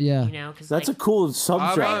that. Yeah. Because That's like, a cool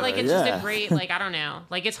subgenre. right? Like, it's yeah. just a great, like, I don't know.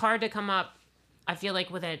 Like, it's hard to come up, I feel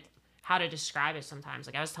like, with how to describe it sometimes.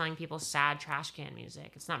 Like, I was telling people sad trash can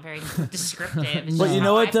music. It's not very descriptive. It's But just you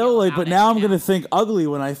know how I what, though? feel Like, about but it, now I'm you know? going to think ugly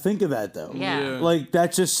when I think of that, though. Yeah. Like,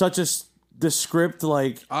 that's just such a descript,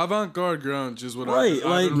 like... Avant-garde grunge is what Right,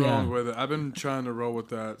 I've been like- wrong with it. I've been trying to roll with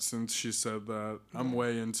that since she said that. I'm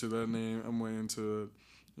way into that name. I'm way into it,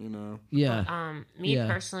 Yeah. Me Yeah.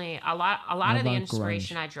 personally, a lot of the Avant-grunge.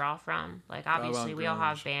 inspiration I draw from, like, obviously we all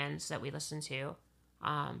have Avant-grunge. bands that we listen to,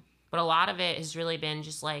 but a lot of it has really been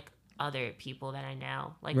just like other people that I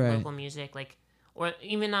know, like Right. local music, like, or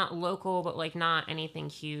even not local, but like not anything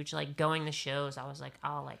huge. Like going to shows, I was like,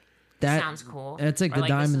 oh, like That- sounds cool. that's like Or, the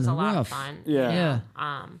diamond this is in a the lot rough. of fun. Yeah.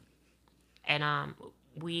 Yeah. And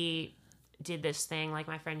we did this thing, like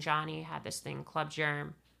my friend Johnny had this thing, Club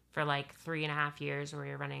Germ, for like 3.5 years, where we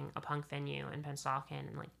were running a punk venue in Pennsauken,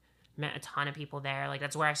 and like met a ton of people there. Like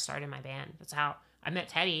that's where I started my band. That's how I met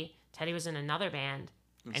Teddy. Teddy was in another band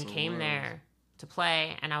and came there to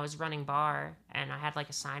play, and I was running bar, and I had like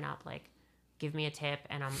a sign up like, give me a tip,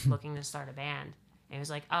 and I'm looking to start a band. And he was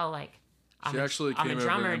like, oh, like I'm a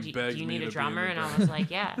drummer. Do you need a drummer? And I was like,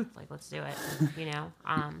 yeah, like let's do it. You know.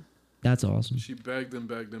 That's awesome. She begged and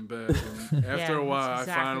begged and begged, and after a while,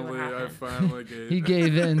 I finally gave. He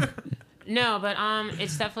gave in. No, but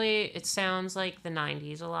it's definitely, it sounds like the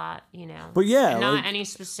 90s a lot, you know. But yeah, and not like, any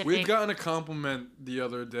specific. We've gotten a compliment the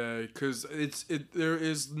other day because there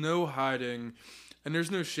is no hiding, and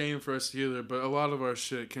there's no shame for us either. But a lot of our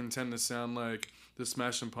shit can tend to sound like the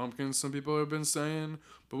Smashing Pumpkins. Some people have been saying,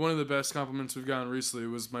 but one of the best compliments we've gotten recently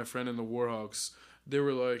was my friend in the Warhawks. They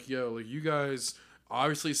were like, "Yo, like you guys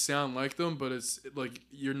obviously sound like them, but it's like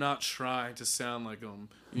you're not trying to sound like them."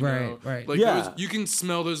 You know? Right. Like Yeah. you can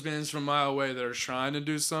smell those bands from a mile away that are trying to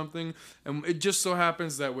do something, and it just so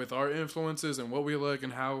happens that with our influences and what we like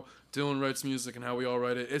and how Dylan writes music and how we all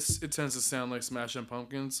write it, it tends to sound like Smashing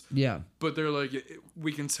Pumpkins. Yeah. But they're like,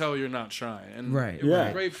 we can tell you're not trying, and Right. it was Yeah.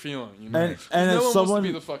 a great feeling. You know, And 'Cause as no one wants someone- to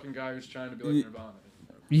be the fucking guy who's trying to be like Nirvana.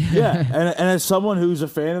 yeah, and as someone who's a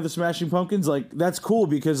fan of the Smashing Pumpkins, like that's cool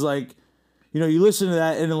because like, you know, you listen to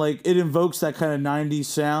that and like it invokes that kind of 90s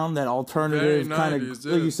sound, that alternative Very kind 90s,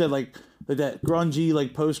 of, like you said, like that grungy,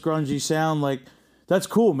 like post grungy sound. Like that's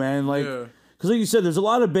cool, man. Like, Yeah. because like you said, there's a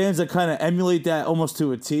lot of bands that kind of emulate that almost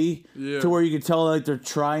to a T, Yeah. to where you can tell like they're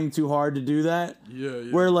trying too hard to do that. Yeah.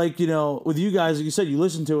 Where like, you know, with you guys, like you said, you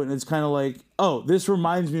listen to it and it's kind of like, oh, this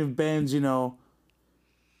reminds me of bands, you know,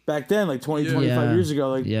 back then, like 20, Yeah. 25 Yeah. years ago.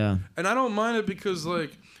 Like, Yeah. And I don't mind it because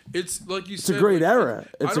like it's like you said, a great like, era.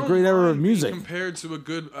 It's I a don't great era of mind being music. compared to a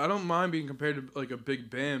good. I don't mind being compared to like a big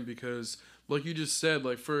band because, like you just said,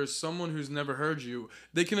 like for someone who's never heard you,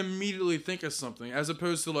 they can immediately think of something. As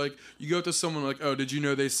opposed to like you go up to someone like, oh, did you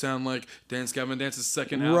know they sound like Dance Gavin Dance's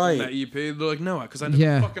second album, Right. that EP? They're like, no, because I never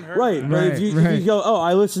Yeah. fucking heard. Right, that. but Right, if you right. go, oh,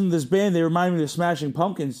 I listened to this band, they remind me of Smashing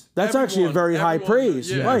Pumpkins. That's actually a Everyone- very high everyone-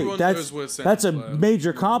 praise, yeah, right? everyone That's knows what that's a sounds like.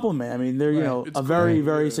 major compliment. I mean, they're you know It's a very cool,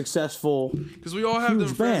 very yeah. successful. Because we all have them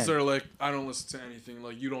Huge friends band. that are like, I don't listen to anything.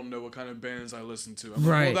 Like, you don't know what kind of bands I listen to. I'm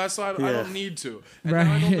Right. like, well, that's why I Yeah. don't need to. And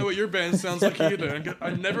now I don't know what your band sounds like either. And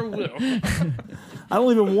I never will. I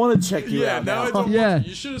don't even want to check you Yeah, out now now. I don't Yeah. want to.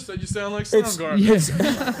 You should have said you sound like It's-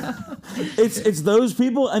 Soundgarden. It's those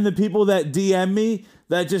people and the people that DM me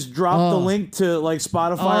that just drop the Oh. link to like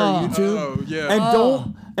Spotify Oh. or YouTube Oh, yeah. and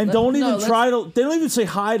Oh. don't No, even let's- try to. They don't even say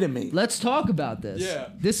hi to me. Let's talk about this. Yeah.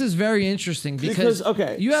 This is very interesting because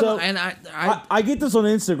okay, you have so- and I I get this on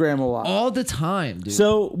Instagram a lot. all the time, dude.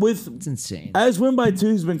 So with it's insane. as Win by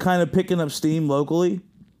Two's been kind of picking up steam locally,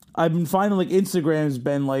 I've been finding like Instagram's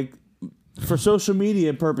been like, for social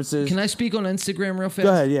media purposes. Can I speak on Instagram real fast?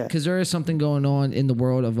 Go ahead, yeah. Because there is something going on in the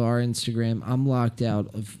world of our Instagram. I'm locked out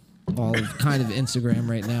of all of kind of Instagram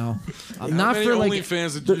right now. Not How for many like,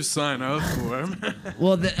 OnlyFans did you sign up for?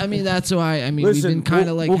 well, I mean that's why. I mean Listen, we've been kind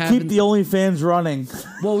of like we'll having. keep the OnlyFans running.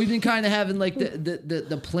 Well, we've been kind of having like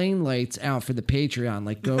the plane lights out for the Patreon.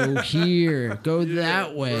 Like go here, go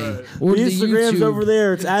that way, right. or The the Instagram's YouTube. over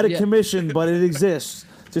there. It's out of Yeah. commission, but it exists.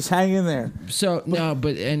 Just hang in there. So no,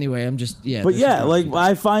 but anyway, I'm just But this yeah, is- like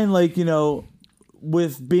I find like, you know,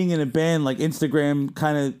 with being in a band, like Instagram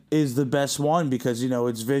kind of is the best one because, you know,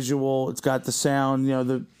 it's visual, it's got the sound, you know,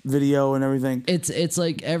 the video and everything. it's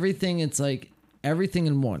like everything. It's like everything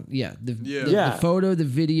in one. Yeah, Yeah. Yeah. the photo, the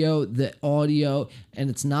video, the audio, and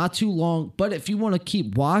it's not too long. But if you want to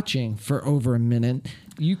keep watching for over a minute,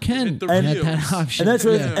 you can Hit the get reels. that option. And that's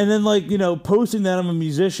what, yeah. and then like, you know, posting that I'm a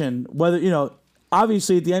musician, whether, you know,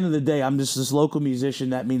 obviously at the end of the day, I'm just this local musician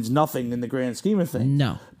that means nothing in the grand scheme of things.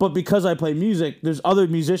 No, But because I play music, there's other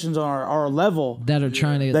musicians on our level that are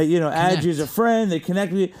trying to that, you know, add connect. you as a friend, they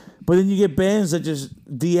connect with you. But then you get bands that just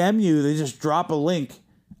DM you, they just drop a link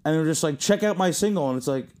and they're just like, check out my single. And it's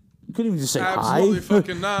like, you couldn't even just say Absolutely hi.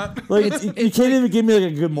 fucking not. Like, It's- you it's can't like- even give me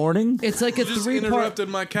like a good morning. It's like a You just 3-part. interrupted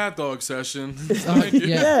my cat dog session. Thank you.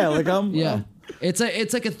 yeah. Yeah, like I'm. Yeah, it's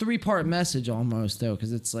like a 3-part message almost though,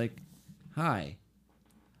 because it's like, hi,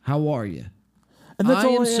 how are you? And that's I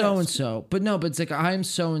all am I so and ask. so, but no, but it's like I am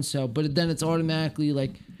so and so, but then it's automatically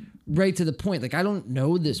like right to the point. Like I don't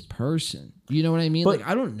know this person. You know what I mean? But- like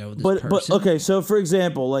I don't know this But person. okay, so for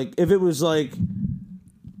example, like if it was like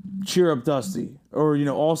Cheer Up Dusty or, you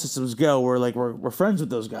know, All Systems Go, where like we're friends with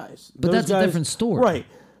those guys. But Those that's a guys- different story. Right.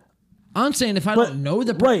 I'm saying if I But, don't know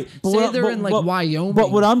the right. person, but say what- they're but- in like but- Wyoming.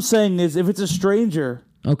 But what I'm saying is if it's a stranger,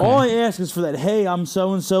 Okay. all I ask is for that, hey, I'm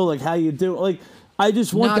so and so, like how you do. Like I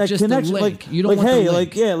just want Not that just the connection. link. Like, You don't want the hey, link.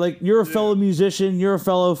 like, yeah, like you're a fellow musician, you're a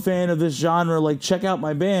fellow fan of this genre. Like, check out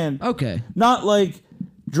my band. Okay. Not like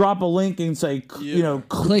drop a link and say, you know,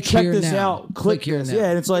 Click check here this now. out. Click Click here this. now. Yeah,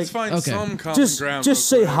 and it's like, Let's find Okay. some common ground. just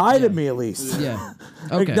say real quick. hi to me at least. Yeah.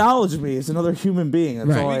 Okay. Acknowledge me as another human being. That's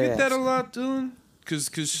Right. all We I get that ask. a lot, Dylan. Cause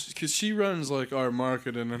she runs like our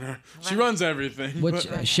marketing and she runs everything. Which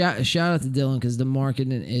but- shout out to Dylan because the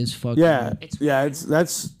marketing is fucking. Yeah, It's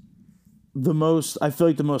that's the most. I feel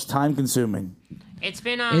like the most time consuming. It's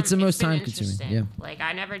been It's the most been time-consuming, interesting. yeah. Like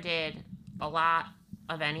I never did a lot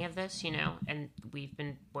of any of this, you know, and we've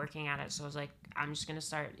been working at it. So I was like, I'm just gonna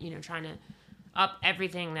start, you know, trying to up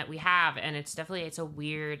everything that we have, and it's a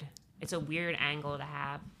weird angle to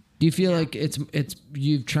have. Do you feel like it's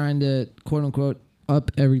you've trying to quote unquote up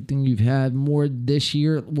everything you've had more this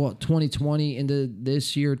year, 2020 into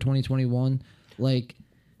this year, 2021, like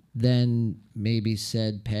than maybe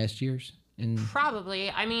said past years? And Probably.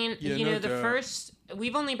 I mean, Yeah, you no know, the doubt. first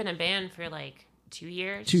we've only been a band for like 2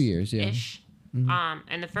 years. 2 years, yeah. Ish.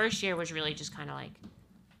 And the first year was really just kind of like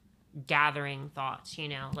gathering thoughts, you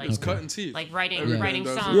know, like It's cutting teeth. like writing Everybody writing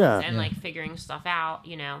does it. songs Yeah. and Yeah. like figuring stuff out,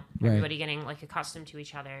 you know, Right. everybody getting like accustomed to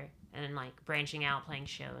each other and then like branching out, playing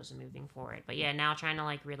shows and moving forward. But yeah, now trying to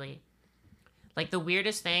like really like the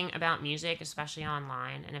weirdest thing about music, especially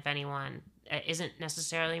online, and if anyone isn't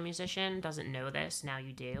necessarily a musician, doesn't know this, now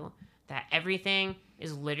you do, that everything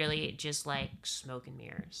is literally just like smoke and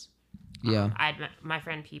mirrors. yeah, My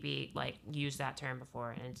friend PB like used that term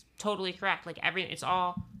before, and it's totally correct. Like it's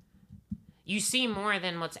all you see more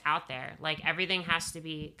than what's out there. Like everything has to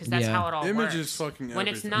be because that's Yeah. how it all Image works. is fucking when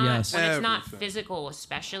it's everything. not Yes. when it's not Everything. physical,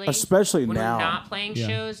 especially Especially when now. we're not playing Yeah.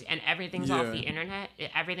 shows and everything's off Yeah. the internet.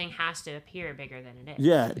 Everything has to appear bigger than it is.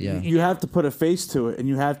 Yeah, Yeah. you have to put a face to it, and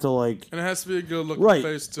you have to like. and it has to be a good looking Right,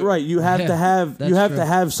 face too. right. You have Yeah, to have that's you have true. to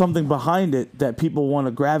have something behind it that people want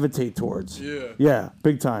to gravitate towards. Yeah. Yeah,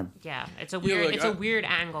 big time. Yeah, it's a weird like, it's I- a weird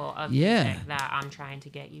angle of Yeah. music that I'm trying to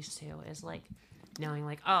get used to is like knowing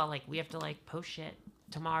like, oh, like we have to like post shit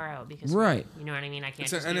tomorrow because Right. you know what I mean? I can't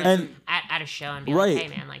It's just and be it's- And- at a show and be Right. like,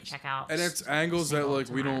 hey man, like check out And it's angles that single like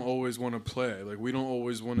we don't tomorrow. always want to play. Like we don't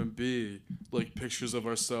always want to be like pictures of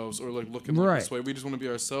ourselves or like looking Right. like this way. We just want to be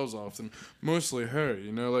ourselves often. Mostly her,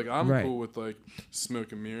 you know. Like I'm Right. cool with like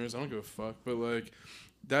smoke and mirrors. I don't give a fuck. But like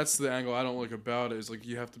that's the angle I don't like about it is like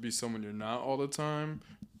you have to be someone you're not all the time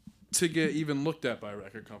to get even looked at by a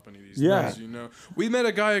record company these Yeah. days, you know. We met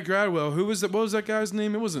a guy at Gradwell. Who was it? What was that guy's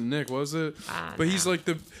name? It wasn't Nick, was it? But he's no. like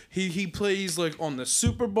he plays like on the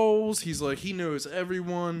Super Bowls. He's like he knows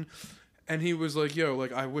everyone. And he was like, yo,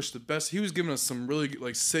 like, I wish the best. He was giving us some really,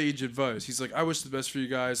 like, sage advice. He's like, I wish the best for you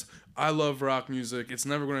guys. I love rock music. It's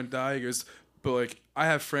never going to die. He goes, but, like, I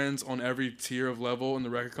have friends on every tier of level in the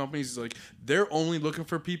record companies. He's like, they're only looking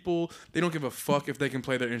for people. They don't give a fuck if they can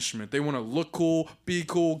play their instrument. They want to look cool, be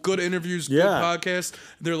cool, good interviews, good Yeah. podcasts.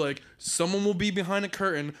 They're like, someone will be behind a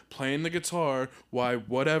curtain playing the guitar while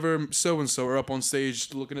whatever so-and-so are up on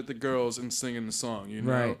stage looking at the girls and singing the song, you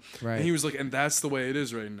know? Right, right. And he was like, and that's the way it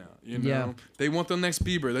is right now, you know? Yeah. They want the next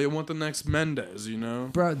Bieber. They want the next Mendez, you know?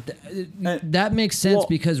 bro, that makes sense well-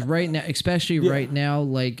 because right now, especially right now,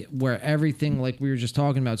 like where everything, like we were just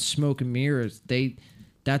talking about, smoke and mirrors,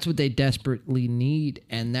 that's what they desperately need,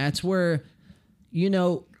 and that's where, you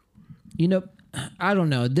know, I don't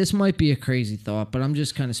know. This might be a crazy thought, but I'm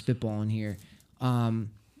just kind of spitballing here.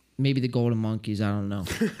 Maybe the Golden Monkeys. I don't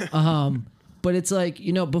know. But it's like,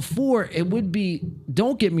 you know, before it would be.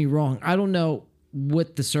 Don't get me wrong. I don't know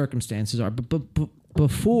what the circumstances are, but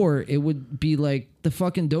before it would be like the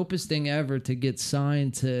fucking dopest thing ever to get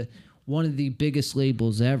signed to one of the biggest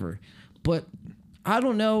labels ever. But I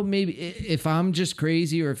don't know, maybe if I'm just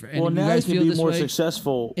crazy or if any Well, of you now guys you feel can be this more way,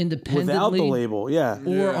 successful independently, without the label. Yeah,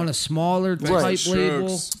 or Yeah. on a smaller Like type label.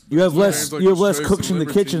 Strokes. you have less. Bands like You have the less Strokes cooks and in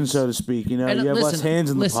the kitchen, Libertines. so to speak. You know, And you have less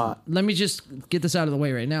hands in the pot. Let me just get this out of the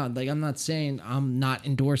way right now. Like, I'm not saying I'm not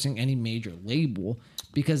endorsing any major label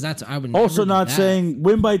because I would never Also, do not that. saying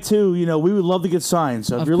win by 2. You know, we would love to get signed.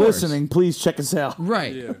 So if Of you're course. listening, please check us out.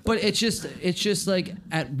 Right. Yeah. But it's just like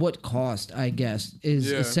at what cost, I guess,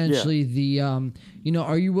 is Yeah. essentially the you know,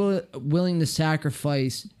 are you willing to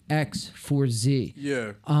sacrifice X for Z?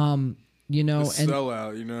 Yeah. You know, The and sell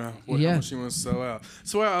out, you know, how Yeah. much you want to sell out.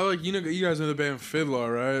 So I like, you know, you guys know the band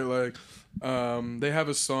Fiddler, right? Like, they have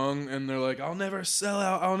a song and they're like, I'll never sell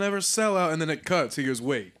out, and then it cuts. He goes,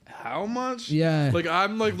 wait, how much? Yeah. Like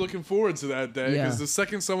I'm like looking forward to that day Yeah. because the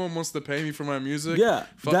second someone wants to pay me for my music, Yeah,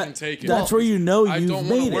 fucking take it. That's where you know I you've don't want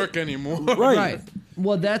made to work it. anymore. Right. right.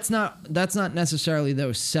 Well, that's not necessarily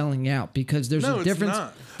though selling out, because there's No, a it's difference.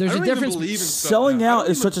 not. There's I a don't even difference. believe in Selling I out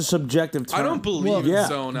don't is even- such a subjective term. I don't believe yeah. in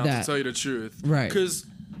selling out, that- to tell you the truth. Right. Because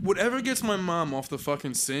whatever gets my mom off the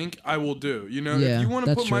fucking sink, I will do. You know, Yeah, if you want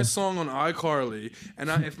to that's put my true. song on iCarly, and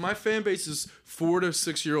if my fan base is 4 to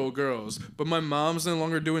 6 year old girls, but my mom's no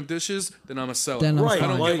longer doing dishes, then I'm a sellout. Then I'm Right, I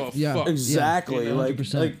don't like- give a yeah, fuck. Exactly. You know? like,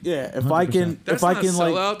 100%. like, yeah. If I can, 100%. That's if I not can,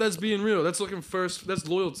 like, sellout. That's being real. That's looking first. That's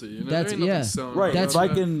loyalty. You know, That's- there ain't nothing yeah. selling right. out. That's- if I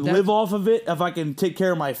can that's- live off of it, if I can take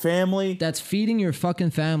care of my family, That's feeding your fucking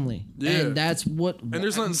family. Yeah. And that's what. And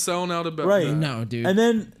there's nothing selling out about Right. that. No, dude. and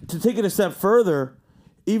then to take it a step further,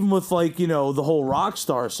 even with like the whole rock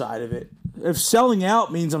star side of it, if selling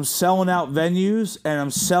out means I'm selling out venues and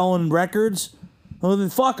I'm selling records, well then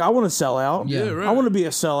fuck, I want to sell out. Yeah, right. I want to be a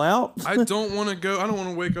sellout. I don't want to go. I don't want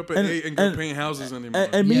to wake up at And- 8 and go and- paint houses anymore.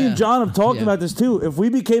 And me Yeah. and John have talked Yeah. about this too. If we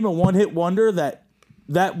became a one-hit wonder,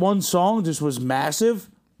 that one song just was massive.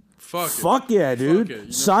 Fuck it. Fuck yeah, dude! Fuck it, you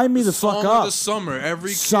know? Sign me the fuck song up. Of the summer,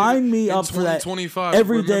 every kid Sign me in up for that 2025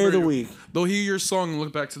 every day of the remember- week. They'll hear your song and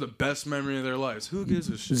look back to the best memory of their lives. Who gives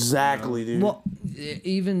a shit? Exactly, dude. Well,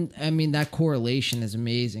 even I mean that correlation is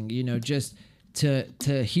amazing. Just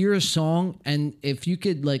to hear a song, and if you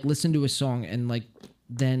could like listen to a song and like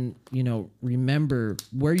then remember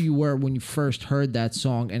where you were when you first heard that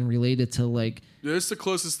song and relate it to like Yeah, it's the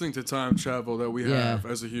closest thing to time travel that we Yeah. have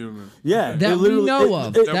as a human. yeah, that it we literally- know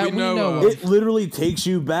of. It, That we we know know of. of. it literally takes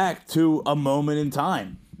you back to a moment in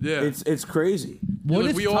time. Yeah. it's crazy. What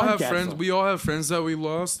Like, if we all time have capsule. friends. We all have friends that we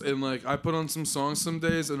lost, and like I put on some songs some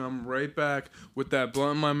days, and I'm right back with that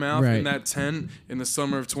blunt in my mouth Right. in that tent in the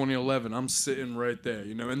summer of 2011. I'm sitting right there,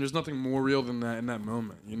 and there's nothing more real than that in that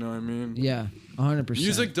moment. You know what I mean? Yeah, 100%.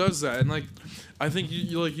 Music does that, and like I think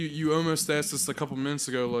you almost asked us a couple minutes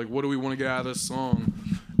ago, like what do we want to get out of this song?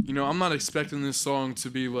 I'm not expecting this song to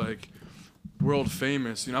be like world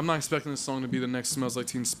famous. I'm not expecting this song to be the next Smells Like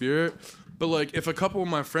Teen Spirit. But like, if a couple of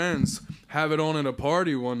my friends have it on at a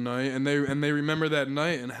party one night and they remember that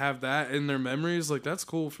night and have that in their memories, like that's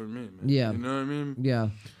cool for me, man. Yeah. You know what I mean?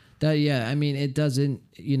 Yeah, I mean, it doesn't.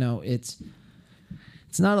 It's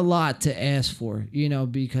not a lot to ask for.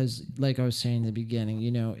 Because like I was saying in the beginning,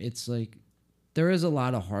 it's like there is a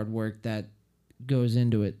lot of hard work that goes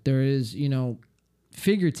into it. There is,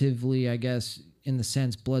 figuratively, I guess, in the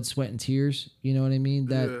sense, blood, sweat, and tears. You know what I mean?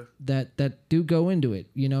 That do go into it.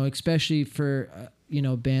 Especially for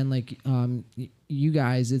a band like you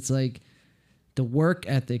guys. It's like the work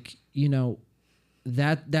ethic.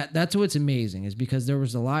 That's what's amazing, is because there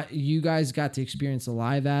was a lot. You guys got to experience the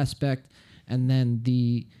live aspect, and then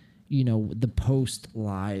the post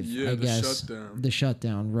live. Yeah, I the guess shutdown. the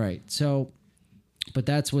shutdown, right? So. But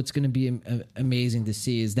that's what's going to be amazing to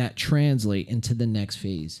see, is that translate into the next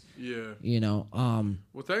phase. Yeah.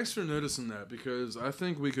 Well, thanks for noticing that, because I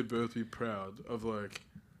think we could both be proud of like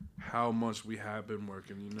how much we have been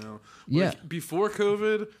working. Yeah. Before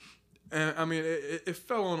COVID, and I mean it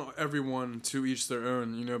fell on everyone to each their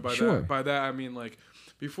own. By that I mean like.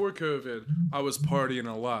 Before COVID, I was partying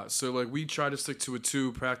a lot. So, like, we try to stick to a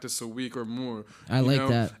 2 practice a week or more. I like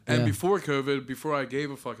that. And Yeah. before COVID, before I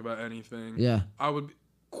gave a fuck about anything, Yeah. I would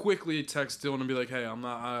quickly text Dylan and be like, hey,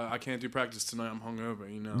 I can't do practice tonight. I'm hungover,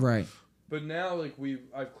 Right. But now, like,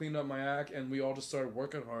 I've cleaned up my act, and we all just started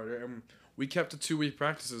working harder. And we kept the 2-week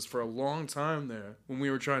practices for a long time there when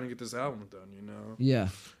we were trying to get this album done, Yeah.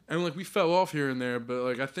 And, like, we fell off here and there. But,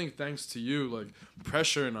 like, I think thanks to you, like,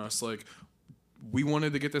 pressuring us, like, we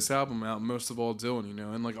wanted to get this album out, most of all Dylan,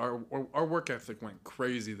 and like our work ethic went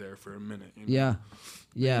crazy there for a minute. Yeah.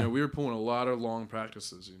 Yeah. We were pulling a lot of long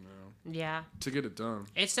practices, Yeah. to get it done.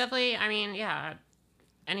 It's definitely, I mean, yeah,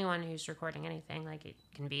 anyone who's recording anything, like, it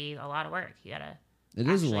can be a lot of work. You gotta It is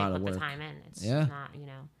a actually lot put of work. the time in. It's Yeah. not,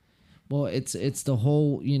 Well, it's the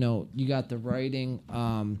whole, you got the writing.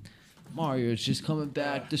 Mario's just coming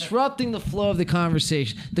back, disrupting the flow of the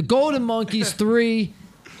conversation. The Golden Monkeys 3,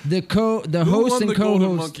 the Who host won and the Golden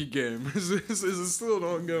co-host. Monkey game? Is it still an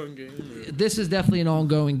ongoing game? Or? This is definitely an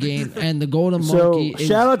ongoing game, and the Golden So Monkey is.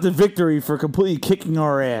 shout out to Victory for completely kicking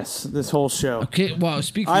our ass this whole show. Okay, well,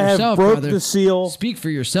 speak for I have yourself, broke brother. the seal. Speak for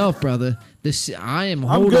yourself, brother. I am. I'm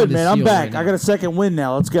holding good, the man. I'm seal back. right now. I got a second win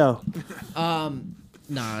now. Let's go.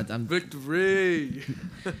 Nah, I'm Victory.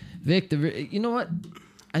 Victor. You know what?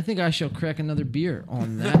 I think I shall crack another beer.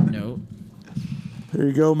 On that note, Here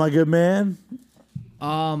you go, my good man.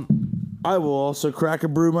 um, I will also crack a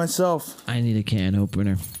brew myself. I need a can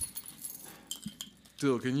opener.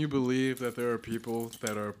 Dill, can you believe that there are people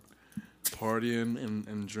that are partying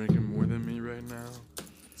and drinking more than me right now?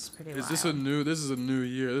 it's pretty Is wild. this a new? This is a new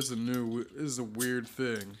year. This is a weird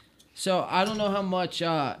thing. So I don't know how much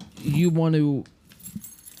you want to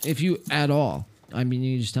if you at all, I mean,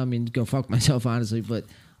 you can just tell me to go fuck myself, honestly. But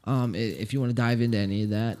if you want to dive into any of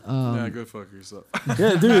that, Yeah, go fuck yourself.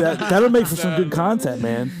 Yeah, dude, that'll make for some good content,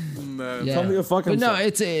 man. yeah. Tell me to fuck But no,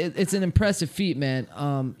 himself. it's an impressive feat, man.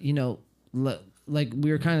 You know, like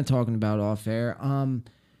we were kind of talking about off air.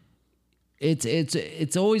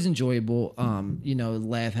 It's always enjoyable. You know,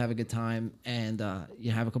 laugh, have a good time, and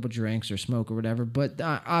you have a couple drinks or smoke or whatever. But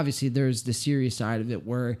obviously, there's the serious side of it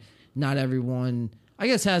where not everyone, I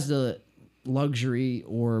guess, has the luxury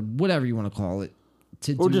or whatever you want to call it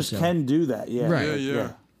to Or do just so. can do that, yeah. Right.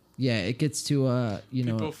 Yeah. Yeah, it gets to you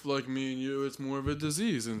know. People like me and you, it's more of a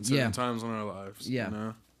disease in certain Yeah. times in our lives. Yeah. You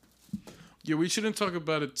know? Yeah, we shouldn't talk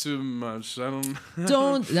about it too much. I don't.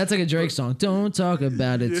 Don't. That's like a Drake song. Don't talk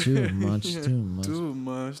about it too much. Yeah. Too much. Too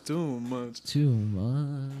much. Too much. Too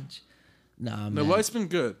much. Nah, No, man. life's been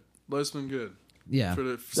good. Life's been good. Yeah.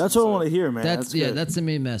 That's what I want to hear, man. That's good. that's the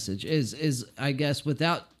main message. Is I guess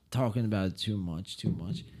without talking about it too much,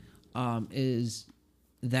 is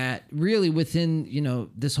that really within, you know,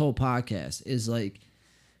 this whole podcast is like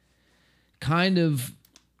kind of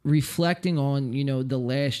reflecting on, you know, the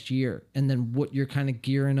last year and then what you're kind of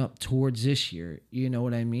gearing up towards this year. You know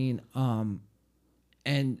what I mean?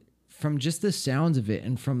 And from just the sounds of it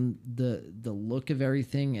and from the look of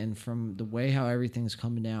everything and from the way how everything's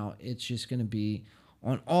coming out, it's just going to be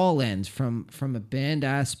on all ends from a band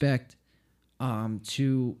aspect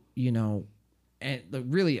to, you know, and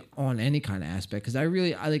really on any kind of aspect. Because I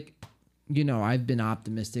like, you know, I've been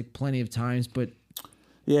optimistic plenty of times, but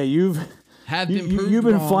Yeah, you've been you've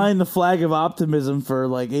been wrong. flying the flag of optimism for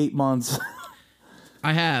like 8 months.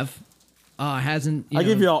 I have. Hasn't. I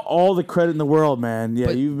give you all the credit in the world, man. Yeah,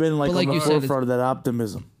 But- you've been like but like on the you said, it's- forefront of that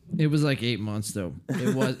optimism. It was like 8 months though.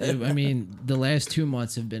 It was. I mean, the last 2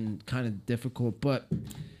 months have been kind of difficult, but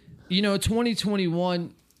you know,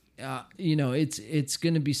 2021. You know, it's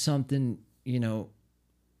going to be something. You know,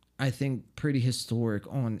 I think pretty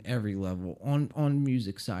historic on every level, on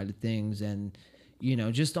music side of things, and you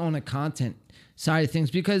know, just on a content side of things.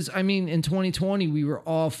 Because I mean, in 2020, we were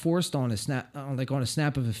all forced on a snap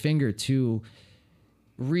of a finger to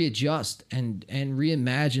readjust and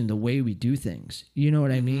reimagine the way we do things. You know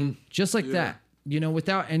what I mean? Just like that, you know,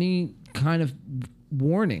 without any kind of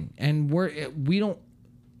warning. And we don't,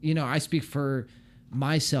 you know, I speak for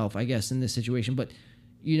myself, I guess, in this situation, but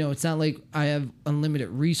you know, it's not like I have unlimited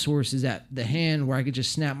resources at the hand where I could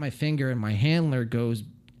just snap my finger and my handler goes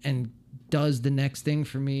and does the next thing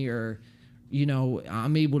for me, or, you know,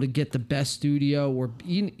 I'm able to get the best studio or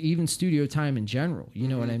even studio time in general. You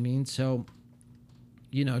know what I mean? So,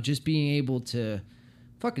 you know, just being able to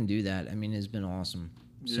fucking do that, I mean, has been awesome.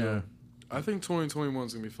 So Yeah. I think 2021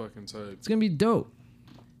 is gonna be fucking tight. it's gonna be dope.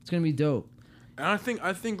 It's gonna be dope. And I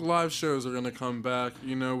think live shows are gonna come back.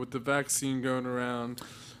 You know, with the vaccine going around.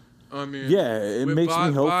 I mean, Yeah, it with makes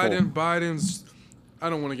me hopeful. Biden's. I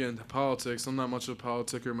don't want to get into politics. I'm not much of a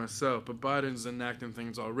politicker myself, but Biden's enacting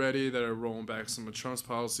things already that are rolling back some of Trump's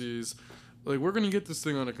policies. Like, we're gonna get this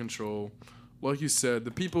thing under control. Like you said, the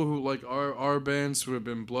people who like our bands who have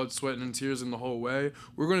been blood, sweat, and tears in the whole way,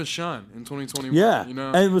 we're gonna shine in 2021. Yeah, You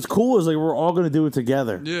know. and what's cool is like we're all gonna do it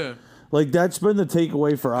together. Yeah. Like that's been the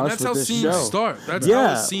takeaway for us And that's with how this scenes show. start. That's Yeah,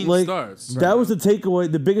 how a scene like, starts. That was the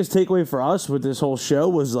takeaway. The biggest takeaway for us with this whole show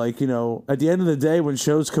was like, you know, at the end of the day, when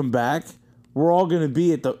shows come back, we're all gonna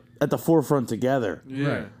be at the forefront together. Yeah.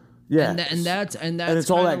 Right. Yeah, And that's and it's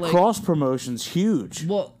all kinda that like, cross promotion's huge.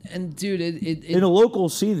 Well, and dude, In a local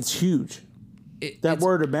scene, it's huge. That it's-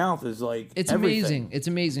 word of mouth is like It's everything. amazing. It's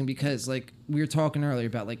amazing because like we were talking earlier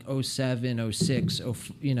about like 07, 06,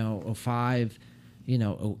 05,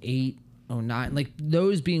 08, 09, like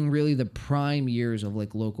those being really the prime years of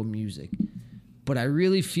like local music. But I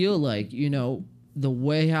really feel like, you know, the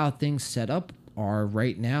way how things set up are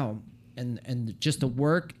right now and just the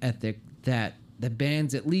work ethic that the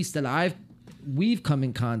bands, at least that we've come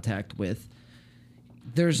in contact with,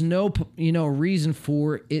 there's no, you know, reason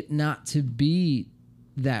for it not to be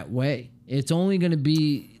that way. It's only going to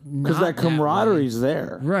be Because not that camaraderie's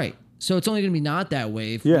there. right. So it's only going to be not that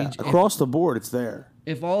way. If Yeah, across the board, it's there.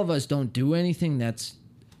 if all of us don't do anything,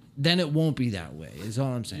 then it won't be that way. Is all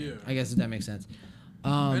I'm saying. Yeah. I guess if that makes sense.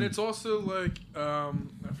 And it's also like I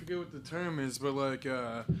forget what the term is, but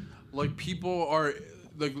like people are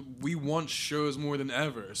like we want shows more than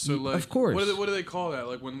ever. So like, Of course. what do they call that?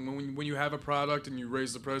 Like when you have a product and you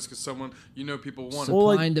raise the price because someone people want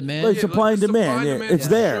Supply it. and demand. Like Yeah, supply like and the demand. supply and Yeah, demand it's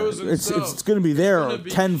there. shows It's themselves. going to be there It's gonna be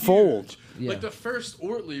tenfold. huge. Yeah. Like the first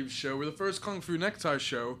Ortlieb show or the first Kung Fu Necktie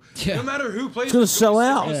show, Yeah. no matter who plays, It's gonna sell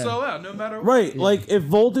out. It'll Yeah. sell out, no matter what. Right, like if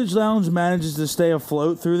Voltage Lounge manages to stay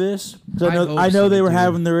afloat through this, 'cause I hope I know so, they were dude.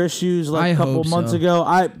 having their issues like I a couple hope months so. ago.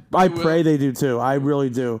 I will. pray they do too. I really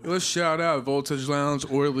do. Let's shout out Voltage Lounge,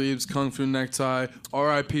 Ortlieb's, Kung Fu Necktie.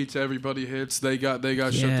 R.I.P. to everybody hits. They got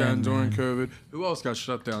shut Yeah, down during man. COVID. Who else got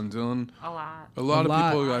shut down, Dylan? A lot. A lot of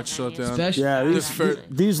people A lot got of shut venues. down. Especially, Yeah, This fir-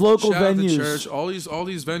 these local Shout out to venues. church. All these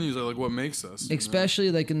venues are like what makes us. you know? especially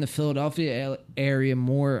like in the Philadelphia area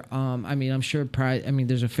more. I mean, I'm sure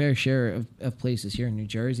there's a fair share of places here in New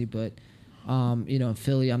Jersey, but in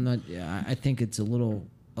Philly, I'm not. I think it's a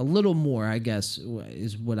little more, I guess,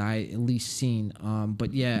 is what I at least seen.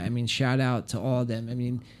 But yeah, I mean, shout out to all of them. I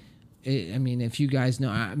mean, if you guys know,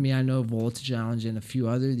 I know Voltage Lounge and a few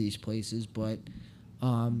other of these places, but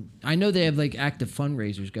I know they have like active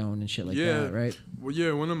fundraisers going and shit like that, right? Well,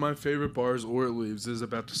 yeah, one of my favorite bars, Ortlieb's, is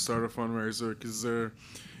about to start a fundraiser because they're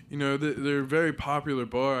a very popular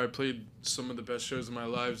bar. I played some of the best shows of my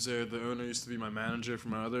lives there. The owner used to be my manager for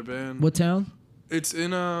my other band. What town? It's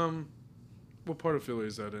in what part of Philly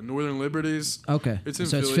is that in? Northern Liberties. Okay, It's in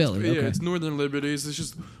so Philly. it's Philly. Yeah, Okay. it's Northern Liberties. It's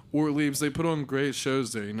just Ortlieb's. They put on great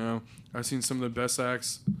shows there. I've seen some of the best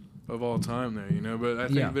acts of all time there. But I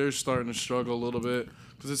think Yeah. they're starting to struggle a little bit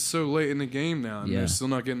because it's so late in the game now, and Yeah. they're still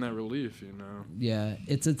not getting that relief. Yeah,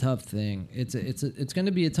 it's a tough thing. It's going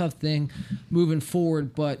to be a tough thing moving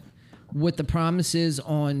forward, but what the promises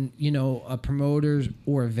on, a promoter's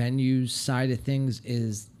or a venue's side of things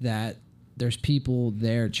is that there's people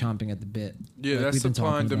there chomping at the bit. Yeah, like that we've been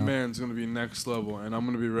supply and talking about. demand is going to be next level, and I'm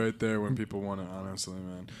going to be right there when people want it, honestly,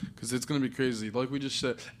 man. Because it's going to be crazy. Like we just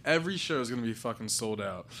said, every show is going to be fucking sold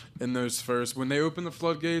out. In those first, when they open the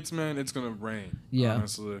floodgates, man, it's going to rain. Yeah.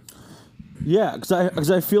 Honestly. Yeah, because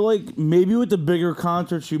I feel like maybe with the bigger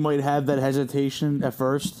concerts you might have that hesitation at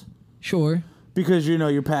first Sure. because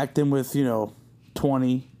you're packed in with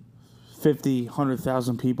 20, 50,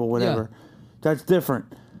 100,000 people, whatever. That's different.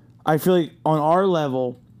 I feel like on our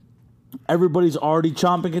level, everybody's already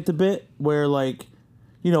chomping at the bit. Where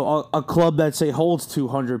a club that say holds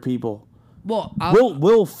 200 people Well,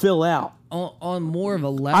 will fill out. on more of a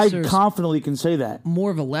I lesser confidently can say that.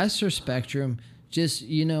 more of a lesser spectrum, just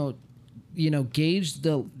gauge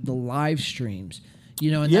the live streams.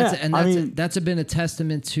 And Yeah, that's been a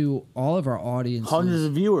testament to all of our audiences. Hundreds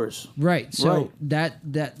of viewers. Right. So Right.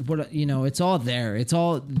 that what it's all there. It's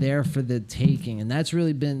all there for the taking, and that's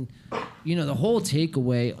really been, the whole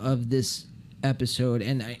takeaway of this episode.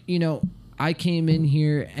 And I came in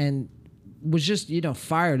here and was just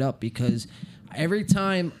fired up because every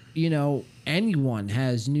time anyone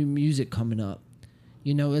has new music coming up,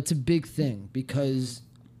 it's a big thing because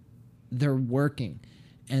they're working,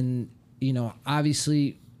 and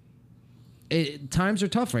obviously. Times are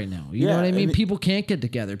tough right now. You know Yeah, what I mean? and People can't get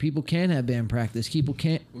together. People can't have band practice. People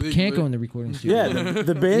can't go in the recording studio. Yeah,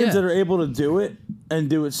 the bands Yeah. that are able to do it and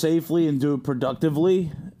do it safely and do it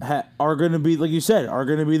productively are going to be, like you said, are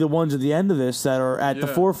going to be the ones at the end of this that are at the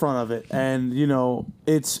Yeah. forefront of it. And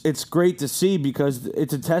it's great to see because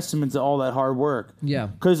it's a testament to all that hard work. Yeah.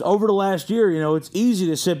 Because over the last year, it's easy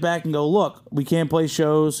to sit back and go, look, we can't play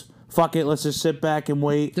shows. Fuck it, let's just sit back and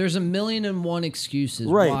wait. There's 1,000,001 excuses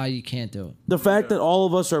Right. why you can't do it. The fact that all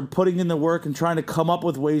of us are putting in the work and trying to come up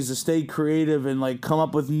with ways to stay creative and come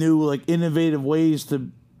up with new innovative ways to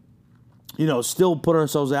still put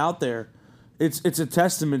ourselves out there, it's a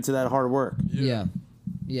testament to that hard work. Yeah.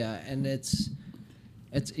 And it's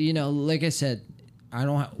like I said, I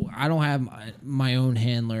don't have my own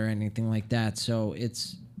handler or anything like that, so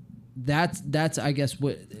that's I guess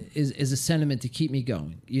what is a sentiment to keep me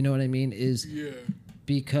going. You know what I mean?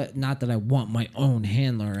 Because not that I want my own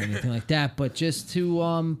handler or anything like that, but just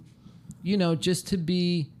to just to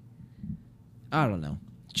be, I don't know,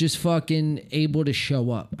 just fucking able to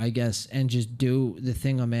show up, I guess, and just do the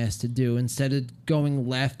thing I'm asked to do instead of going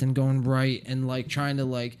left and going right and trying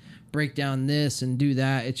to break down this and do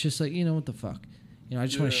that. It's just what the fuck, I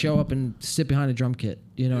just want to show up and sit behind a drum kit.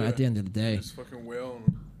 At the end of the day, Just fucking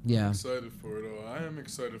wailing. Yeah. I'm excited for it all. I am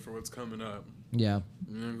excited for what's coming up. yeah,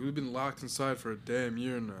 We've been locked inside for a damn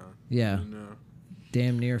year now. Yeah.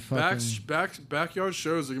 damn near fucking. Backyard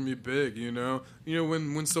shows are gonna be big,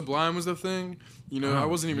 when Sublime was a thing, I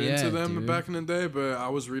wasn't even into them dude. back in the day, but I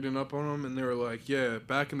was reading up on them, and they were like, yeah,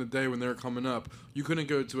 back in the day when they were coming up, you couldn't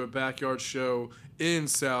go to a backyard show in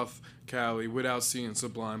South Cali without seeing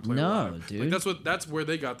Sublime play No, live. dude. That's where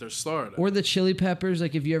they got their start. Or the Chili Peppers,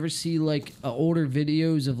 if you ever see older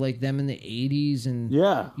videos of them in the 80s and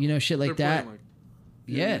Yeah. shit like They're that. playing,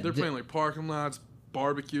 Yeah, they're playing parking lots,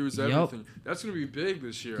 barbecues, everything. That's gonna be big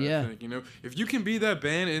this year. Yeah. I think. You know, if you can be that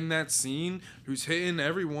band in that scene who's hitting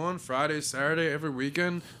everyone Friday, Saturday, every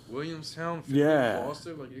weekend, Williamstown, Philly, Yeah.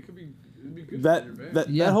 Boston, like it'd be good that for your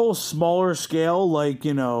band. that whole smaller scale, like,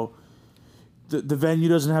 you know, the venue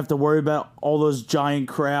doesn't have to worry about all those giant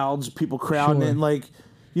crowds, people crowding Sure. in. Like,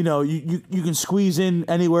 you know, you can squeeze in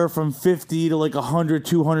anywhere from 50 to like 100,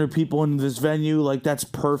 200 people into this venue. Like, that's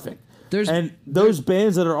perfect. And those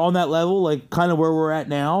bands that are on that level, like kind of where we're at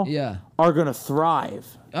now, Yeah. are going to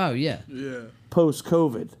thrive Oh yeah. Yeah.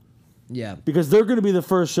 post-COVID Yeah. because they're going to be the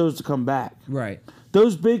first shows to come back. Right.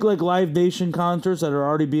 Those big, like, Live Nation concerts that are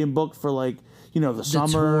already being booked for, like, you know, the The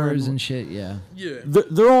summer. tours and shit. Yeah. Yeah.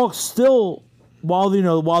 They're all still, while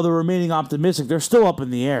they're remaining optimistic, they're still up in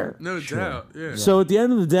the air. No doubt. Yeah. So at the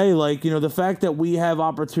end of the day, like, you know, the fact that we have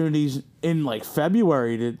opportunities in like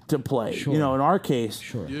February to play, Sure. you know, in our case,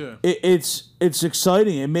 Sure. Yeah. it's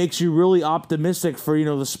exciting. It makes you really optimistic for, you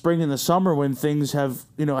know, the spring and the summer when things have,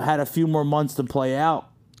 you know, had a few more months to play out.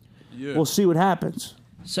 Yeah. We'll see what happens.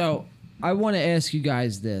 So I want to ask you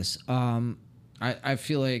guys this. I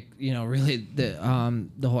feel like, you know, really the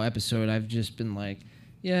whole episode I've just been like,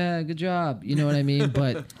 yeah, good job. You know what I mean?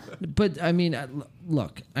 But I mean,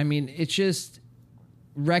 look, I mean, it's just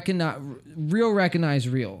recognize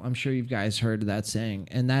real. I'm sure you guys heard of that saying,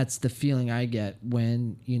 and that's the feeling I get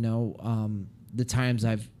when, you know, the times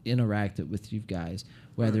I've interacted with you guys,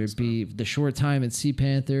 whether it be the short time at Sea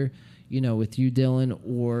Panther, you know, with you, Dylan,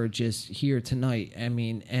 or just here tonight. I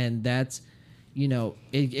mean, and that's, you know,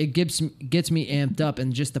 it gets me amped up,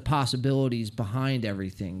 and just the possibilities behind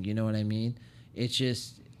everything. You know what I mean? It's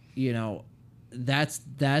just, you know, that's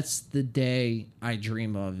the day I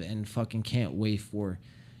dream of and fucking can't wait for.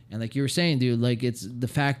 And like you were saying, dude, like it's the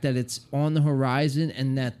fact that it's on the horizon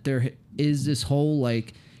and that there is this whole,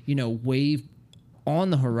 like, you know, wave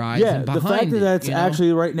on the horizon Yeah, behind the fact that it, that's you know?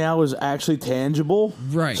 actually right now is actually tangible,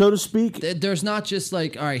 Right. so to speak. There's not just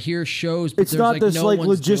like, all right, here's shows, but It's there's not like this no like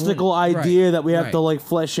one's doing logistical it. idea Right, that we have right. to like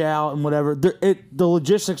flesh out and whatever. The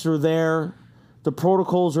logistics are there, the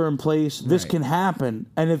protocols are in place. This Right. can happen,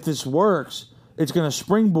 and if this works, it's going to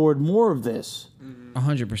springboard more of this.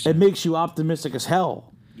 100%. It makes you optimistic as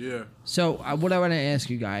hell. Yeah. So what I want to ask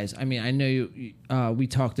you guys, I mean, I know you, we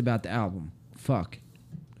talked about the album. Fucking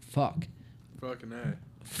A.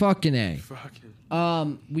 Fucking.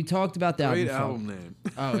 We talked about the Great album.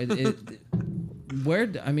 album name.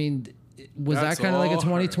 Where? I mean, was That's that kind of like a all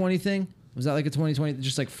 2020 thing? Was that like a 2020?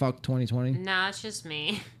 Just like fuck 2020? No, it's just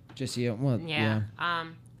me. Just you? Well, Yeah.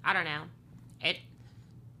 I don't know.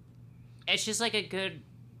 It's just like a good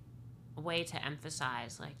way to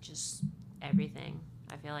emphasize like just everything.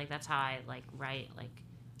 I feel like that's how I like write, like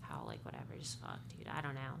how like whatever, just fuck, dude. I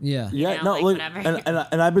don't know. Yeah. Yeah, know, no, like, look, whatever.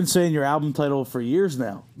 and I've been saying your album title for years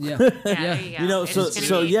now. Yeah. Yeah, Yeah. there you go. You know, It's so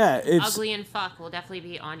gonna be yeah, it's ugly and fuck will definitely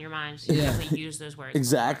be on your mind. So you Yeah. definitely use those words.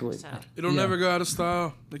 Exactly. So It'll Yeah. never go out of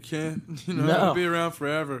style. They can't. You know, No. it'll be around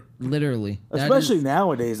forever. Literally. That especially is-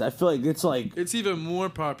 nowadays. I feel like it's like It's even more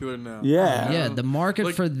popular now. Yeah. Yeah, the market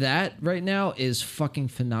Like- for that right now is fucking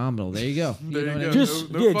phenomenal. There you go. There you know what I go. mean?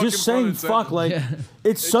 just No yeah, fucking just saying pun fuck. intended. Like Yeah.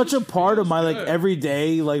 it's such a just part of feels my like good.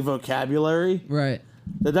 everyday like vocabulary Right.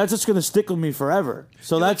 that's just gonna stick with me forever.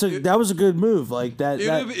 So Yeah, that's like, that was a good move. Like that.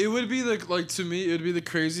 It would be like to me, it would be the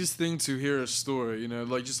craziest thing to hear a story, you know,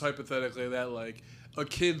 like just hypothetically that like a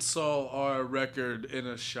kid saw our record in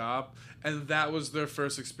a shop and that was their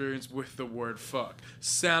first experience with the word fuck,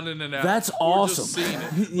 sounding it out. That's or just awesome. seeing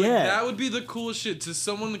it. Like, Yeah. that would be the coolest shit to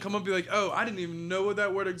someone to come up and be like, oh, I didn't even know what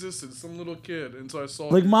that word existed. Some little kid, and so I saw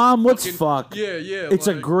Like, it. Mom, what's Fucking- fuck? Yeah, yeah. It's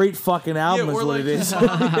a like- great fucking album. Yeah, is or what like it is.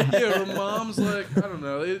 yeah, or mom's like, I don't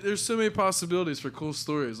know. There's so many possibilities for cool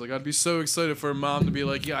stories. Like I'd be so excited for a mom to be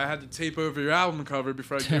like, yeah, I had to tape over your album cover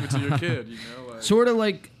before I gave it to your kid. You know, like. Sort of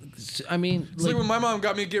like, I mean, It's like when my mom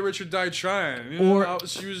got me Get Rich or Die Trying. You know, Or-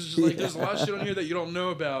 she was just like, "There's a lot of shit on here that you don't know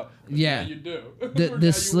about." But Yeah. now you do. Or the now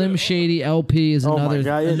you Slim will. Shady LP is Oh another. my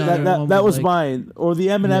god, yeah, another one that with, was like- mine. Or the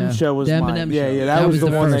Eminem Yeah, show was the mine. Eminem Yeah, show. yeah, That that was was the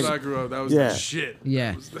the one. first- When I That, grew up, that was Yeah. the shit.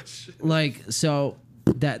 Yeah. That was that shit. Like, so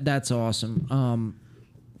that's awesome.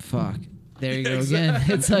 Fuck. There you go again.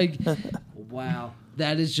 Exactly. It's like, wow.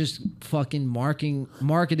 That is just fucking marketing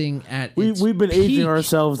at its we've been aging peak.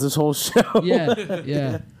 ourselves this whole show. Yeah,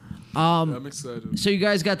 yeah. I'm excited. So you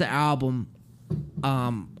guys got the album,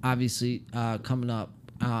 obviously coming up.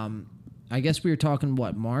 I guess we were talking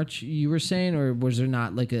what, March? You were saying, or was there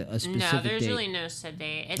not like a specific no, there's date? really no set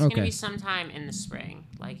date. It's Okay. gonna be sometime in the spring.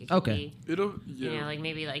 Like it could Okay. be, It'll you know, like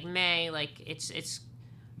maybe like May. Like it's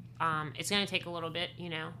gonna take a little bit. You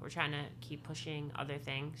know, we're trying to keep pushing other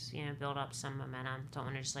things. You know, build up some momentum. Don't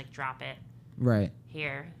want to just like drop it Right.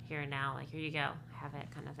 here and now. Like here you go, have it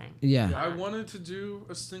kind of thing. Yeah. I wanted to do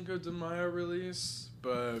a Cinco de Mayo release,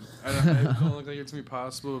 but I don't look like it's gonna be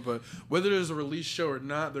possible. But whether there's a release show or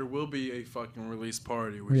not, there will be a fucking release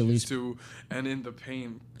party, which Release. you two and In the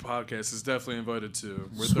Paint podcast is definitely invited to.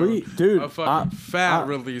 We're Sweet, throwing dude. a fucking fat I-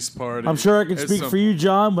 release party. I'm sure I can It's speak for simple. you,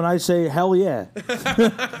 John, when I say hell yeah.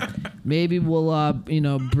 Maybe we'll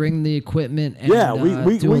bring the equipment. And, Yeah,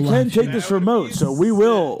 we do a can live take show. this That would remote, be so we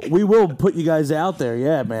will put you guys out there.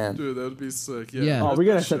 Yeah, man. Dude, that would be sick. Yeah. Yeah. Oh, that- we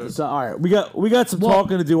gotta that set should. this up. All right, we got some Well,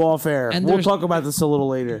 talking to do off air. and We'll there's- talk about this a little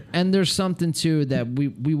later. And there's something too that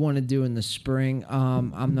we want to do in the spring.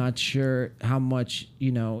 I'm not sure how much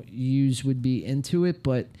yous would be into it,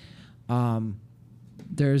 but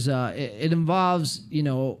there's it involves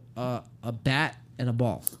a bat and a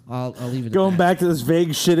ball. I'll leave it. Going at back to this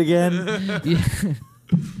vague shit again. that. Yeah.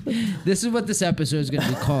 This is what this episode is going to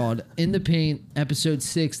be called: In the Paint, episode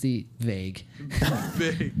 60, vague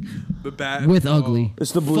Big. The bat with and the ugly. ball.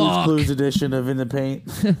 It's the Blues Fuck. Clues edition of In the Paint.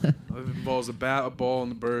 It involves a bat, a ball,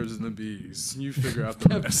 and the birds and the bees. You figure out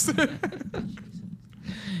the rest.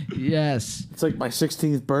 Yes. It's like my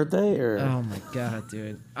 16th birthday, or Oh my god,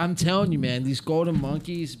 dude! I'm telling you, man, these Golden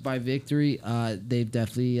Monkeys by Victory, they've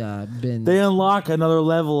definitely been. they unlock another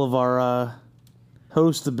level of our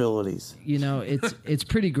host abilities. It's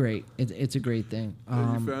pretty great. It's a great thing.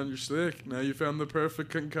 Now you found your stick. Now you found the perfect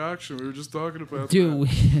concoction. We were just talking about Dude,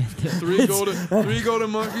 that. Three golden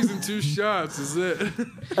monkeys and 2 shots is it.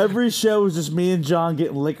 Every show is just me and John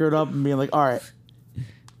getting liquored up and being like, "All right,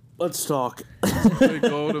 let's talk." Three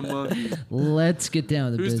golden monkeys. let's get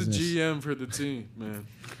down to Who's business, the GM for the team, man?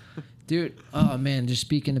 dude. Oh man, just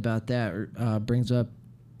speaking about that brings up,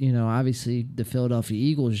 obviously the Philadelphia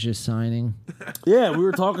Eagles just signing. Yeah, we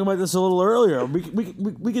were talking about this a little earlier.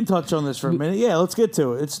 We can touch on this for a minute. Yeah, let's get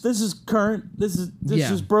to it. This is current. This Yeah.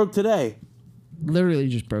 just broke today. Literally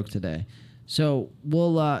just broke today. So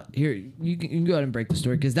we'll here you can go ahead and break the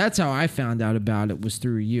story because that's how I found out about it was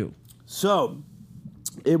through you. So,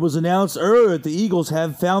 it was announced earlier that the Eagles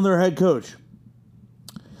have found their head coach.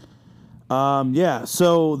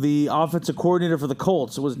 So the offensive coordinator for the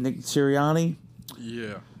Colts was Nick Sirianni.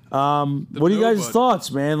 Yeah. What are you guys' nobody.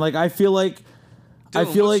 thoughts, man? Like, I feel like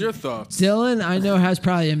Dylan, what's your thoughts? Dylan, I know has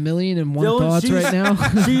probably a million and one Dylan, thoughts she's- right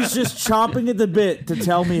now. she's just chomping at the bit to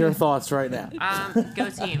tell me her thoughts right now. Go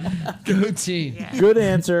team. Go team. Yeah. Good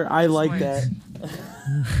answer. I like Sports.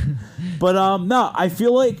 that. But no, I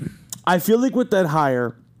feel like with that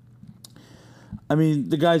hire, I mean,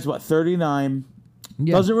 the guy's what, 39,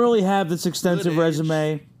 Yeah. doesn't really have this extensive Good age.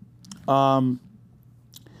 resume.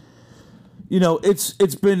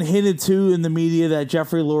 It's been hinted to in the media that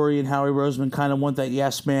Jeffrey Lurie and Howie Roseman kind of want that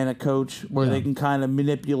yes man at coach, where Yeah. they can kind of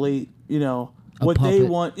manipulate, what they puppet.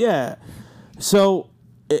 want. Yeah. So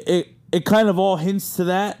it kind of all hints to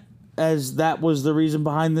that, as that was the reason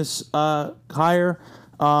behind this hire.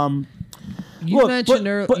 You Look,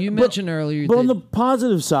 mentioned but- you but- mentioned earlier But on that the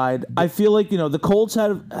positive side, I feel like the Colts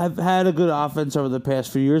have had a good offense over the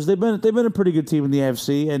past few years. They've been a pretty good team in the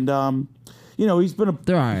AFC, and he's been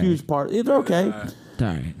They're a all right. huge part. They're okay. all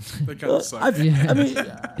right. They kind of suck. I mean,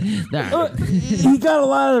 All right. he got a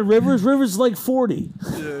lot of Rivers. Rivers is like 40.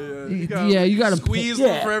 Yeah, you gotta squeeze Yeah.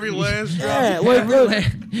 them for every last drop. Yeah,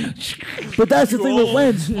 but that's the thing with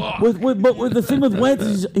Wentz. But with the thing with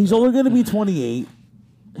Wentz, he's only going to be 28.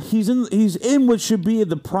 He's in what should be at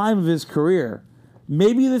the prime of his career.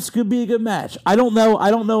 Maybe this could be a good match. I don't know. I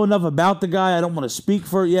don't know enough about the guy. I don't want to speak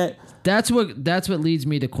for it yet. That's what leads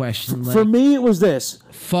me to question. Like, For me, it was this.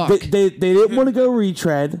 fuck. They didn't want to go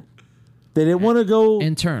retread. They didn't want to go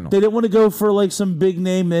Internal. They didn't want to go for like some big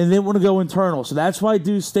name. And they didn't want to go internal. So that's why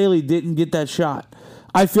Deuce Staley didn't get that shot.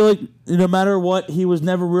 I feel like no matter what, he was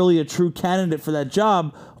never really a true candidate for that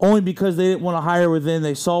job. Only because they didn't want to hire within.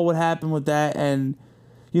 They saw what happened with that, and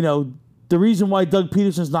the reason why Doug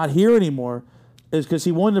Peterson's not here anymore is because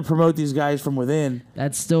he wanted to promote these guys from within.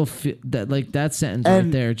 That still that sentence And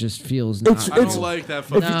right there just feels it's- not. I don't like that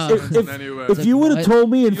fucking No. sentence in If, any way. if you would have What?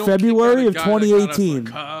 told me in You don't kick out February a of guy that got us the 2018,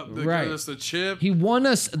 cup, that Right. got us the chip. He won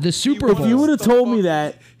us the Super He Bowl. if you would have the told me fuck-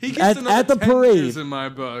 that He gets at the 10 parade, years in my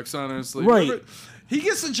books, honestly. Right. Remember, he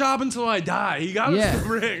gets the job until I die. He got yeah, us the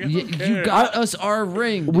ring. I Y- don't you care. got us our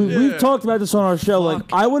ring. we've Yeah. talked about this on our show. Like, Fuck.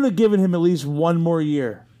 I would have given him at least one more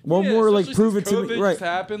year. One Yeah, more, like, especially prove it since to me. COVID Right. just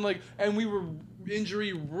happened, and we were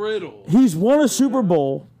injury riddled. He's won a Super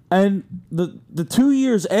Bowl, and the 2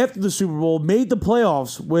 years after the Super Bowl made the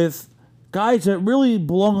playoffs with guys that really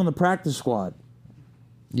belong on the practice squad.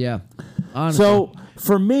 Yeah, honestly. So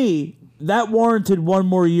for me, that warranted one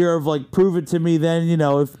more year of like prove it to me. Then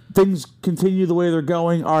if things continue the way they're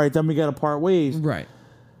going, all right, then we got to part ways. right.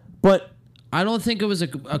 But I don't think it was a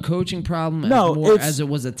coaching problem No, as more it's- as it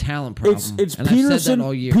was a talent problem. It's and I've said Peterson. that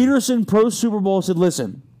all year. Peterson post Super Bowl said,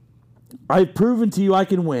 "Listen, I've proven to you I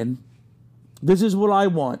can win. This is what I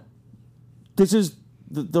want. This is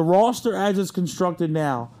the roster as it's constructed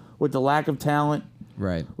now, with the lack of talent,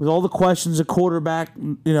 Right. with all the questions of quarterback,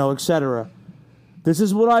 etc. This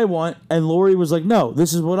is what I want." And Laurie was like, "No,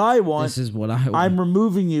 this is what I want. This is what I want. I'm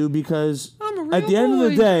removing you because I'm a real at the end of the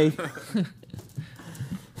boy." day,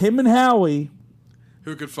 him and Howie,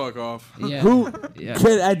 Who could fuck off? Yeah. who Yeah.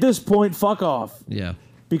 can at this point fuck off Yeah.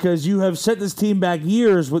 because you have set this team back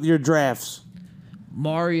years with your drafts."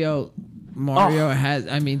 Mario Oh. has.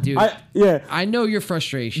 I mean, dude. I know your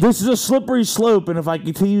frustration. This is a slippery slope, and if I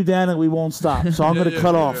continue down it, we won't stop. So I'm going to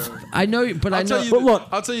cut off. I know, but I know. But look-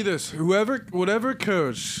 I'll tell you this: whatever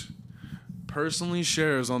coach personally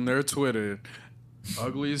shares on their Twitter,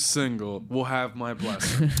 "Ugly is single," will have my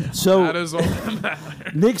blessing. So That is all that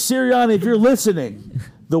matters. Nick Sirianni, if you're listening,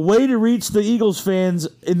 the way to reach the Eagles fans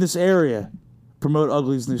in this area, promote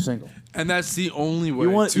Ugly's new single. And that's the only way.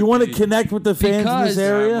 You want to be- connect with the fans in Because- this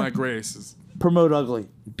area? My graces. Promote Ugly.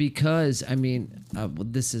 Because I mean, well,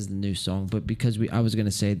 this is the new song, but because I was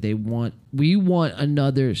gonna say we want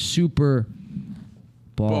another Super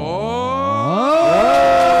Bowl.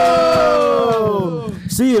 Oh!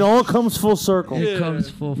 See, it all comes full circle. It comes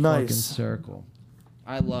full Nice. fucking circle.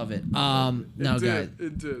 I love it. No, guys.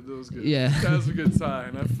 It did. That was good. Yeah. That was a good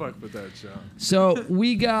sign. I fucked with that show. So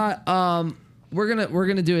we got we're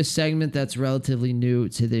gonna do a segment that's relatively new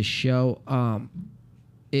to this show.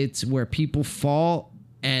 It's where people fall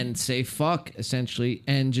and say fuck essentially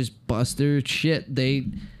and just bust their shit.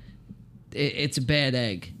 It's a bad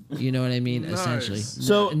egg. You know what I mean? Nice. Essentially.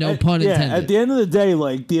 So No pun intended. Yeah, at the end of the day,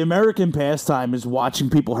 like the American pastime is watching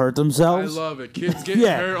people hurt I themselves. love it. Kids getting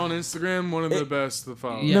Yeah. hurt on Instagram, one of the best to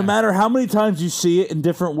follow. Yeah. No matter how many times you see it in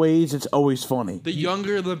different ways, it's always funny. The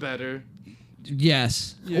younger, the better.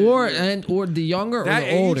 Yes. Yeah, or yeah. or the younger or That the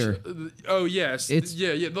age, older. Oh yes, It's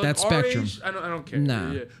yeah. Like that our spectrum. Age, I don't care.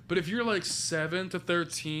 Nah. Yeah. But if you're like 7 to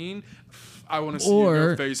 13, I want to see Or-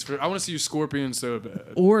 your face for. I want to see you Scorpion so bad.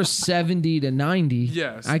 Or 70 to 90.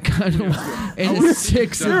 Yes. I kind of in a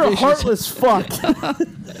six You're You're a division. heartless fuck.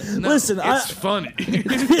 Listen, It's funny.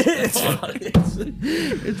 it's funny.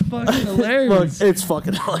 It's fucking Look, hilarious. it's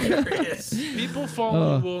fucking hilarious. People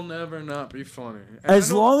falling will never not be funny. And As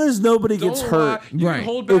I don't- long as nobody don't gets lie. hurt. You Right. can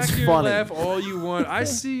hold back It's your funny. laugh all you want. I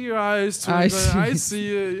see your eyes I twinkling. I see- see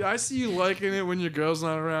you. I see you liking it when your girl's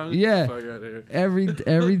not around. Get Yeah. the fuck out of here.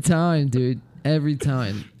 Every time, dude. Every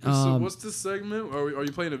time. So what's this segment? Are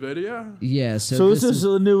you playing a video? Yeah. So this is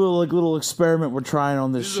a new little experiment we're trying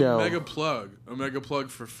on this This is show. a mega plug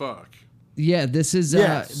for fuck. yeah. This is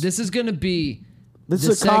Yes. this is gonna be. This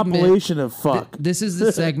the is a compilation of fuck. This is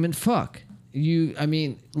the segment. Fuck you. I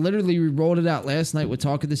mean, literally, we rolled it out last night with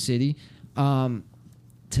Talk of the City.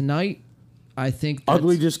 Tonight, I think that's-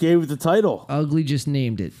 Ugly just gave it the title. Ugly just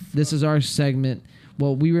named it. This is our segment.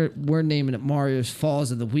 Well, we're naming it Mario's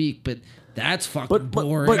Falls of the Week, but that's fucking But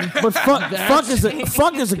boring. but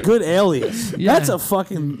fuck is a good alias. Yeah. That's a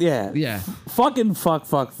fucking yeah. Fucking fuck.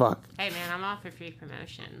 Hey man, I'm off for free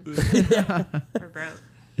promotion. For broke.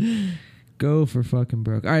 Go for fucking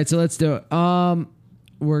broke. All right, so let's do it.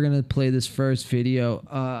 We're gonna play this first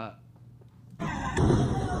video.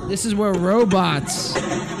 This is where robots.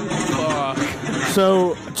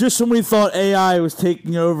 So just when we thought AI was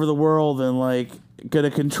taking over the world and like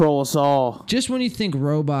gonna control us all, Just when you think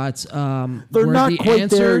robots, they're were not the quite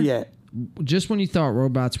answer, there yet. Just when you thought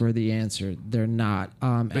robots were the answer, they're not. They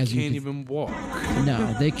As you can't can- even walk.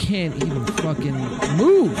 No, they can't even fucking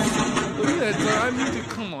move. Look at that. I mean, dude,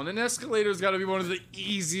 come on. An escalator's got to be one of the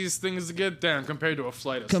easiest things to get down compared to a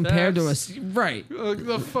flight of Compared to steps. us, right?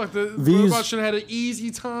 The fuck? The These- robot should have had an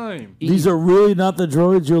easy time. These are really not the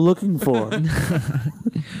droids you're looking for.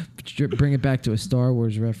 Bring it back to a Star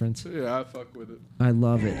Wars reference. Yeah, I fuck with it. I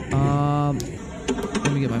love it.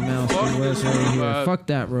 Let me get my mouse Fuck to work this right here. robot. Fuck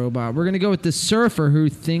that robot. We're gonna go with the surfer who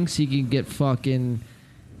thinks he can get fucking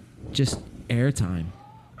just airtime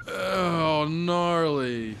Oh,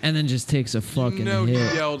 gnarly. and then just takes a fucking You know he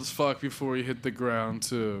hit. yelled fuck before he hit the ground,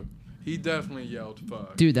 too. He definitely yelled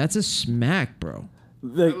fuck. Dude, that's a smack, bro.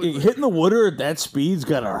 Like, hitting the water at that speed's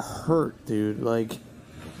gotta hurt, dude. Like,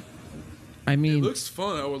 I It mean, looks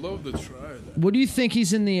fun. I would love to try that. what do you think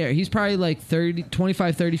he's in the air? He's probably like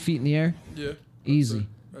 25, 30 feet in the air. Yeah. Easy.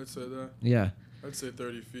 I'd say that. Yeah. I'd say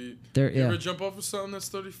 30 feet. There, You yeah. ever jump off of something that's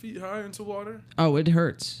 30 feet high into water? Oh, it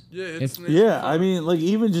hurts. Yeah, it's yeah, I mean, like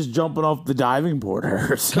even just jumping off the diving board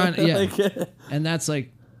hurts. Kinda, yeah. Like, And that's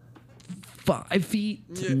like 5 feet.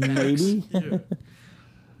 Yeah, Maybe. Yeah.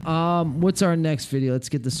 What's our next video? Let's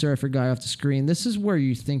get the surfer guy off the screen. This is where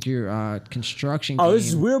you think your construction. Oh, game. this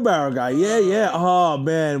is Wheelbarrow Guy. Yeah. Oh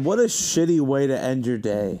man, what a shitty way to end your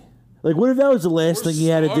day. Like, what if that was the last thing he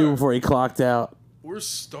had to do before he clocked out? Or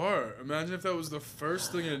start. Imagine if that was the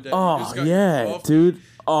first thing in a day. Oh yeah, dude.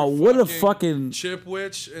 Oh, what a fucking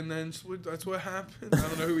Chipwich, and then that's what happened. I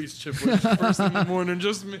don't know who eats Chipwich first thing in the morning,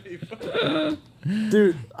 just me.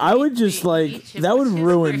 dude. I would just like that would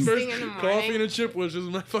ruin. Coffee and a Chipwich is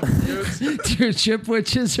my fucking go-to. Dude,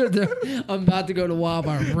 Chipwiches are the. I'm about to go to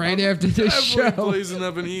Walmart right after this show. Definitely blazing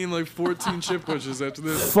up and eating like 14 Chipwiches after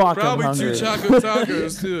this. Fuck, probably I'm 2 hungry. Choco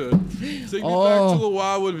Tacos too. Take me back to the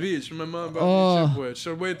Wildwood Beach. My mom bought me Chipwich.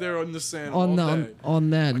 So wait there on the sand all day.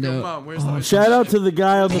 On that Like, note, Mom, where's the Shout out to the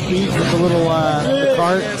guy on the beach with the little the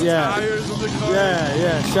cart. Yeah. tires on the car?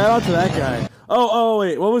 Yeah. Shout out to that guy. Oh,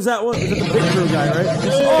 wait. What was that one? Was it the Big Crew guy, right?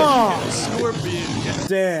 Oh, Scorpion. Yeah.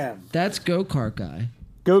 damn. that's go-kart guy.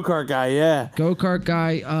 Go-kart guy, yeah. Go-kart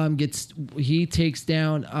guy he takes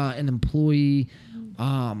down an employee,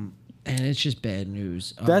 and it's just bad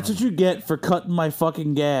news. That's what you get for cutting my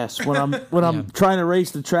fucking gas when I'm trying to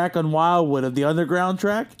race the track on Wildwood of the underground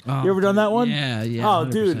track. You ever done that one? Yeah. Oh,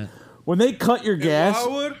 100%. dude. When they cut your gas,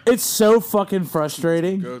 Wildwood? it's so fucking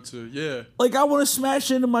frustrating. Go to, yeah. Like, I want to smash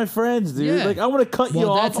into my friends, dude. Yeah. Like, I want to cut you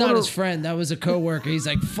Well, off. that's not his friend. That was a coworker. He's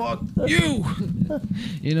like, "Fuck you."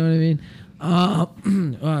 You know what I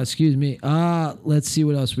mean? Excuse me. Let's see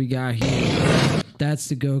what else we got here. That's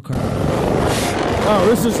the go-kart. Oh,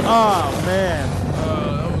 this is... Oh, man.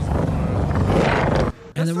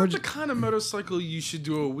 That's then not we're the kind of motorcycle you should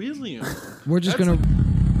do a wheelie on. We're just gonna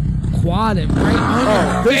quad it right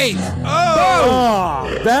on your face.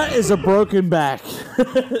 Oh, that is a broken back.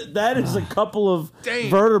 That is a couple of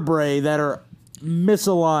vertebrae that are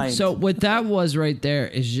misaligned. So what that was right there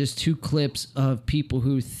is just 2 clips of people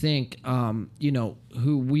who think,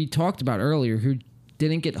 who we talked about earlier, who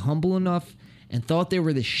didn't get humble enough and thought they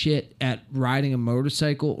were the shit at riding a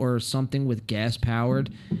motorcycle or something with gas powered,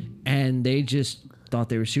 and they just thought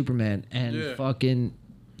they were Superman and fucking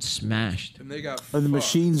smashed. And they got and fucked. the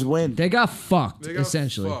machines win. They got fucked, They got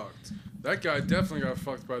essentially. fucked. That guy definitely got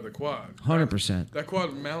fucked by the quad. 100%. That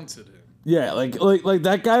quad mounted it. Yeah, like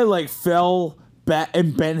that guy like fell back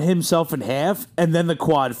and bent himself in half, and then the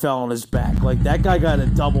quad fell on his back. Like that guy got a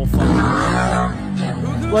double fucking.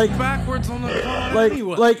 Who goes Like- backwards on the quad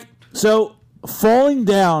anyway? So falling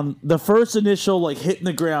down, the first initial like hitting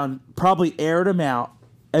the ground probably aired him out,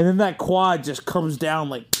 and then that quad just comes down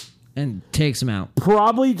like And takes him out.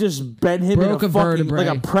 probably just bent him Broke in a a fucking vertebrae.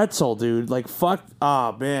 like a pretzel, dude. Like fuck.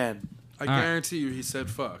 Oh man. I guarantee you he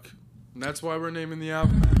said fuck. And that's why we're naming the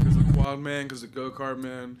album that. Because of Quad Man, because of Go-Kart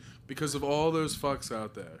Man, because of all those fucks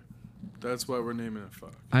out there. That's why we're naming it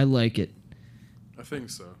fuck. I like it. I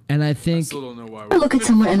think so. And I I think still don't know why Or look at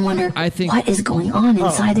someone and wonder I think- what is going on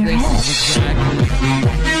inside their this head. is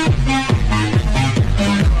exactly.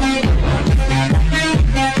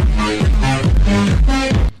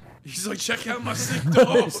 He's like, check out my sick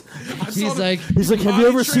dog. He's like, He's like, have you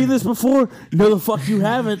ever seen this before? No, the fuck you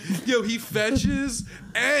haven't. Yo, he fetches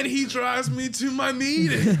and he drives me to my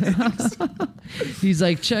meeting. he's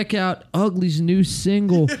like, check out Ugly's new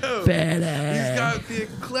single, Yo, Badass. He's got the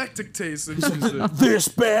eclectic taste in music. This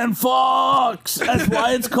band fucks. That's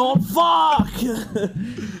why it's called fuck.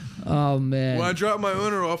 Oh man. When I drop my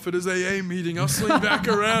owner off at his AA meeting, I'll swing back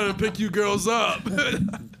around and pick you girls up.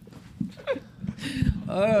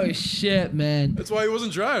 Oh shit, man. That's why he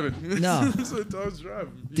wasn't driving. No. That's why dog's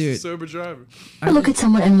driving. He's Dude. a sober driver. Or look at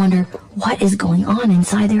someone and wonder what is going on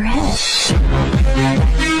inside their head.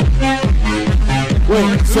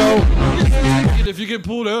 Wait, so If you get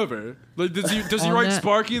pulled over, like, does he On write that-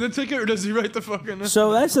 Sparky the ticket or does he write the fucking?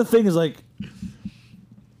 that's the thing is like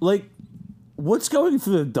what's going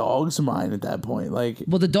through the dog's mind at that point? Like,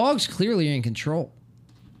 Well, the dog's clearly in control.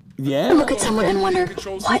 Or yeah. look at someone and wonder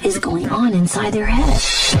what is going on inside their head.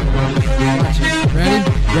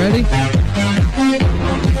 Ready?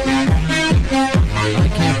 I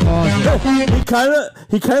can't pause it.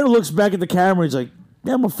 He kind of looks back at the camera. He's like,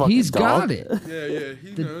 "Yeah, I'm a fucking He's dog." got it. Yeah,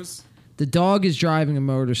 he knows. The dog is driving a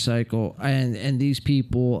motorcycle, and these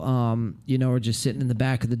people, are just sitting in the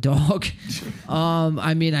back of the dog.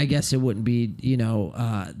 I mean, I guess it wouldn't be,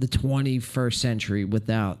 the 21st century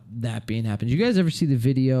without that being happened. Did you guys ever see the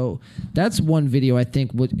video? That's one video I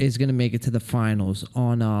think is going to make it to the finals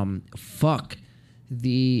on fuck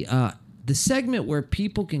the segment where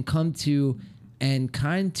people can come to and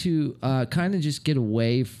kind of just get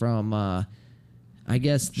away from. I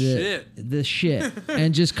guess the shit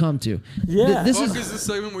and just come to. Yeah. This Fuck is is the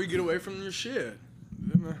segment where you get away from your shit.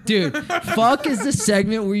 Dude, fuck is the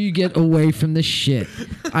segment where you get away from the shit.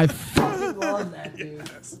 I fucking love that, dude.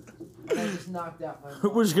 And I just knocked out my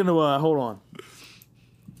We're just gonna hold on.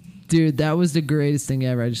 Dude, that was the greatest thing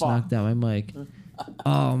ever. I just Fuck. knocked out my mic.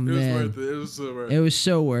 Oh, It was man. worth it. It was so worth it. It was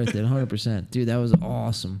so worth it, 100%. Dude, that was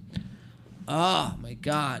awesome. Oh, my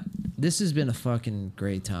God. This has been a fucking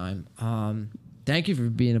great time. Thank you for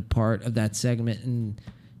being a part of that segment. And,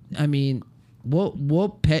 I mean, we'll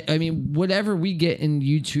pay. I mean, whatever we get in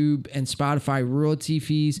YouTube and Spotify royalty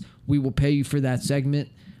fees, we will pay you for that segment.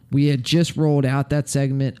 We had just rolled out that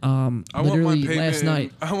segment literally last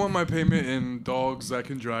night. I want my payment in dogs that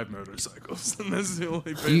can drive motorcycles. And that's the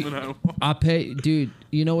only payment I want. I'll pay, dude.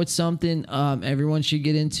 You know what's something everyone should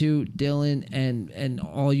get into, Dylan and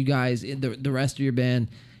all you guys, the rest of your band,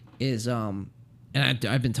 is and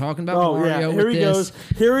I've been talking about Oh Mario yeah, here with he this.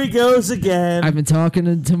 goes. Here he goes again. I've been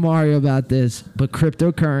talking to Mario about this, but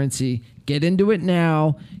cryptocurrency, get into it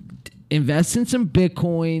now. Invest in some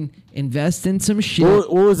Bitcoin. Invest in some shit.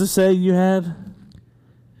 What was the saying you had?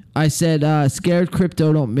 I said, scared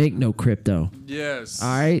crypto don't make no crypto. Yes. All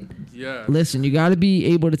right. Yeah. Listen, you got to be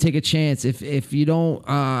able to take a chance. If you don't,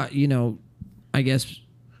 I guess,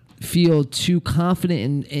 feel too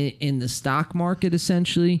confident in the stock market,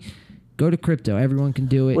 essentially, go to crypto. Everyone can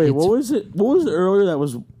do it. Wait, It's what was it? What was it earlier? That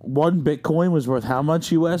was one Bitcoin was worth how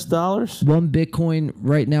much US dollars? one Bitcoin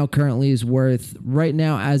right now currently is worth, right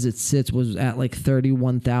now as it sits, was at like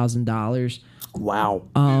 $31,000. Wow.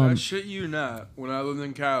 Dude, I shit you not. When I lived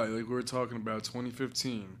in Cali, like we were talking about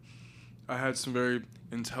 2015, I had some very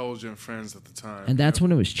intelligent friends at the time. And that's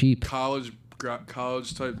when it was cheap. college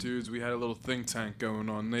type dudes. We had a little think tank going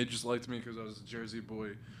on. They just liked me because I was a Jersey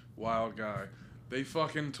boy, wild guy. They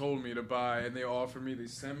fucking told me to buy, and they offered me. They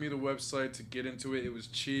sent me the website to get into it. It was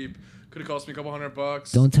cheap. Could have cost me a couple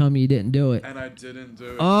 $100. Don't tell me you didn't do it. And I didn't do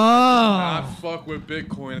it. Oh. I fuck with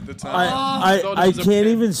Bitcoin at the time. thought it I was a can't pimp.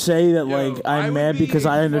 even say that Yo, like I I'm would mad be because a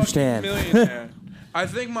I fucking understand. millionaire. I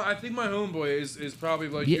think my homeboy is probably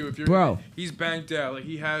like Yeah, you. If you're bro. he's banked out. Like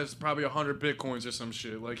he has probably 100 Bitcoins or some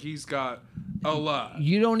shit. Like he's got a lot.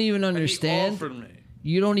 You don't even And he understand. offered me.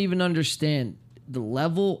 You don't even understand the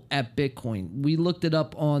level at Bitcoin. We looked it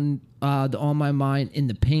up on the On My Mind in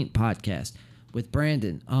the Paint podcast with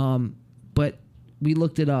Brandon. But we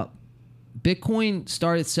looked it up. Bitcoin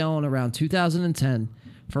started selling around 2010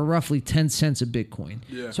 for roughly 10 cents a Bitcoin.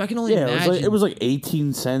 Yeah. So I can only Yeah, imagine. it was like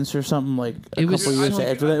 18 cents or something like a It was- couple years I think-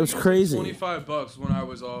 after that. It was crazy. $25 when I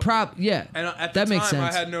was off. yeah. And at the that time, makes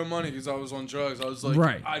sense. I had no money because I was on drugs. I was like,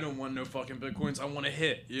 Right. I don't want no fucking Bitcoins. I want to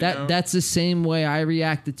hit. You know? That's the same way I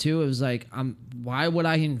reacted to it. It was like, why would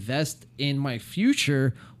I invest in my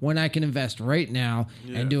future when I can invest right now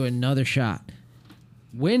Yeah. and do another shot?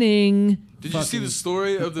 Winning. Did you see the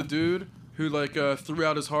story of the dude who like threw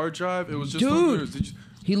out his hard drive? It was just on Dude. news. Did you,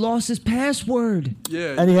 He lost his password.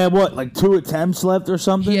 yeah. And he had what, like 2 attempts left or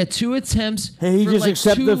something? He had 2 attempts. Hey, he for just like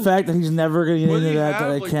accepted the 2 fact that he's never going to get What into did he that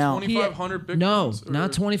have, like account. 2,500 Bitcoins? No, or-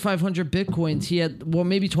 not 2,500 Bitcoins. He had, well,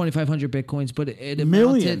 maybe 2,500 Bitcoins, but it amounted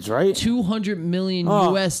Millions, right? 200 million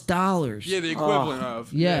Oh. US dollars. Yeah, the equivalent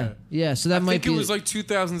of. Yeah. So that I might think be. it was like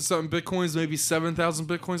 2,000 something Bitcoins, maybe 7,000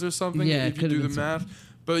 Bitcoins or something. Yeah, it if you could've do the been math.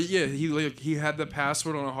 But yeah, he had the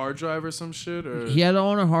password on a hard drive or some shit. Or he had it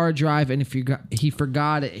on a hard drive, and if he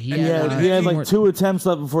forgot it, he And had, Yeah, he had more- like 2 attempts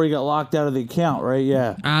left before he got locked out of the account, right?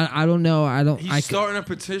 Yeah. I don't know. he's starting a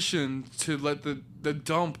petition to let the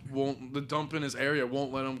dump in his area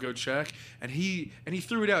won't let him go check, and he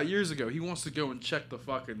threw it out years ago. He wants to go and check the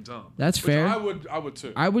fucking dump. That's Which fair. I would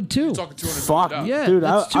too. I would too. You're talking Fuck. $250. Yeah, Dude,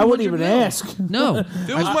 it's I wouldn't 200 even mil. ask. No. If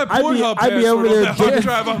it was my I'd be- Pornhub I'd be over password on there that hard digging-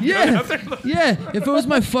 drive, I'm Yeah. out there. Yeah, if it was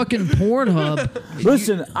my fucking Pornhub.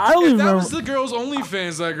 Listen, I don't If even that remember. was the girls'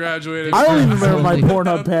 OnlyFans that graduated. I don't even remember my Absolutely.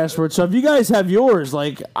 Pornhub password. So if you guys have yours,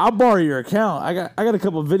 like I'll borrow your account. I got a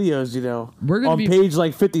couple of videos, We're gonna on be- page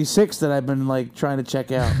like 56 that I've been like trying to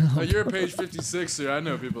check out. Oh, you're page 56 here. I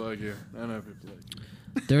know people like you.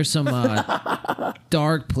 There's some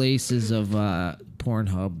dark places of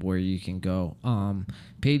Pornhub where you can go.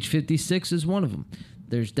 Page 56 is one of them.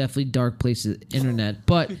 There's definitely dark places internet.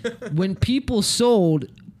 But when people sold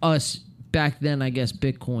us back then, I guess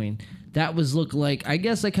Bitcoin, that was looked like, I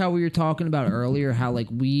guess like how we were talking about earlier, how like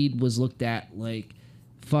weed was looked at like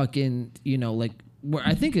fucking, like where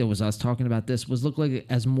I think it was us talking about this, was looked like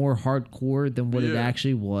as more hardcore than what it Yeah.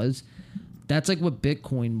 actually was. That's like what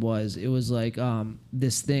Bitcoin was. It was like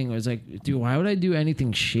this thing. It was like, dude, why would I do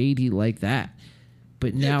anything shady like that?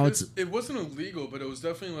 But now it's it wasn't illegal, but it was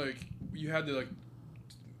definitely like you had to like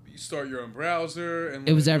start your own browser, and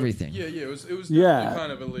It was like, everything. Yeah, it was Yeah. definitely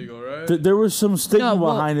kind of illegal, right? There was some stigma No,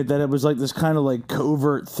 well- behind it that it was like this kind of like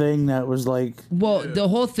covert thing that was like. Well, Yeah. the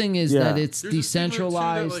whole thing is Yeah. that it's There's a stigma, too,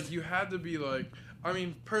 decentralized. that, like, you had to be like. I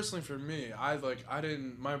mean, personally for me, I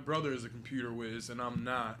didn't. My brother is a computer whiz, and I'm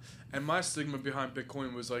not. And my stigma behind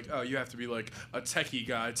Bitcoin was like, oh, you have to be like a techie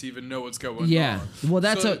guy to even know what's going Yeah. on. Well,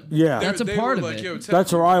 that's So a Yeah. that's a they part were of like, it. Yo,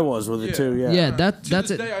 That's where I was with it too. Yeah. Yeah, To that's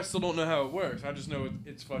this it. day, I still don't know how it works. I just know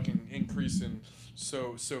it's fucking increasing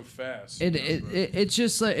so fast. It's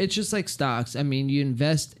just like stocks. I mean, you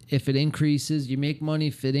invest. If it increases, you make money.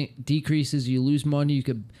 If it decreases, you lose money. You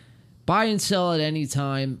could buy and sell at any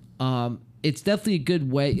time. It's definitely a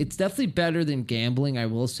good way. It's definitely better than gambling. I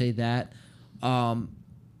will say that.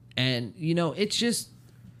 And you know,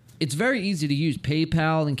 it's very easy to use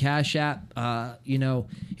PayPal and Cash App. You know,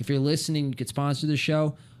 if you're listening, you could sponsor the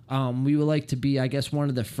show. We would like to be, I guess, one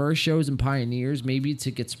of the first shows and pioneers, maybe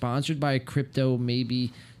to get sponsored by a crypto,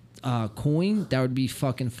 maybe coin. That would be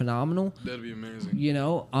fucking phenomenal. That'd be amazing. You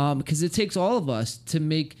know, because it takes all of us to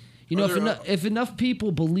make. You know, if enough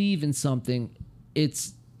people believe in something,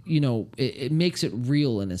 it's, you know, it makes it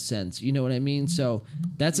real in a sense. You know what I mean? So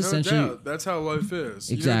that's No essentially. doubt. That's how life is.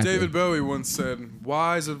 Exactly. You know, David Bowie once said,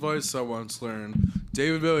 wise advice I once learned.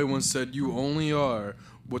 David Bowie once said, you only are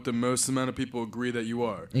what the most amount of people agree that you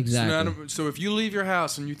are. Exactly. So if you leave your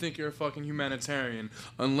house and you think you're a fucking humanitarian,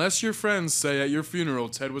 unless your friends say at your funeral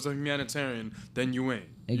Ted was a humanitarian, then you ain't.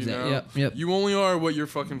 You know? Yep. You only are what your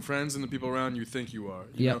fucking friends and the people around you think you are.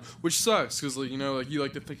 You Yep. know? Which sucks, because, like, you know, like, you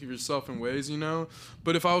like to think of yourself in ways, you know?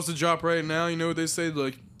 But if I was to drop right now, you know what they say?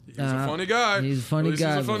 Like, he's a funny guy. He's a funny At least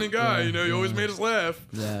guy, He's a funny but- guy. yeah, You know, he always yeah. made us laugh.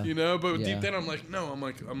 Yeah. You know, but Yeah. deep down, I'm like, no, I'm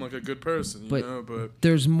like a good person. You But know, but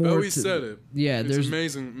there's more Bowie to- said it. Yeah, it's there's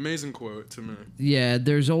amazing quote to me. Yeah,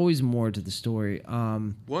 there's always more to the story.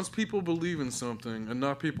 Once people believe in something,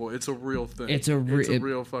 enough people, it's a real thing. It's a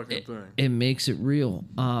real fucking thing. It makes it real.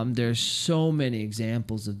 There's so many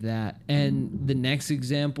examples of that, and the next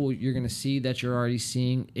example you're gonna see that you're already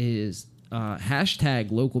seeing is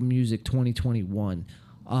hashtag local music 2021.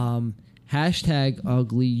 Hashtag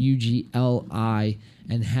ugly UGLI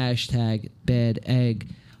and hashtag bad egg.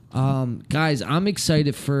 Guys, I'm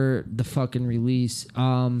excited for the fucking release.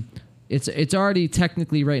 It's already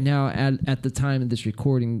technically right now at the time of this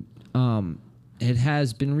recording. It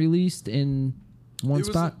has been released in one It was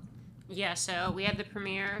spot. Yeah, so we had the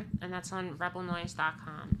premiere, and that's on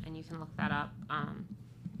rebelnoise.com, and you can look that up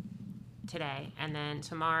today. And then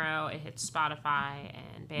tomorrow it hits Spotify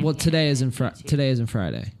and Bandcamp. Well, today is and in YouTube. Today is in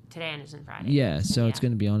Friday. Today is in Friday. Yeah, so it's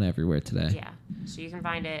going to be on everywhere today. Yeah, so you can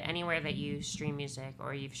find it anywhere that you stream music,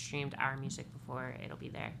 or you've streamed our music before. It'll be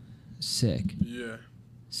there. Sick, Yeah.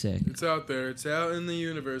 sick. It's out there. It's out in the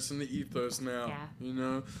universe, in the ethos now. Yeah. You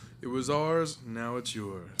know, it was ours. Now it's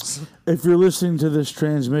yours. If you're listening to this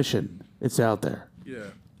transmission, it's out there. Yeah.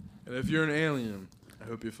 And if you're an alien, I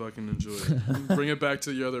hope you fucking enjoy it. Bring it back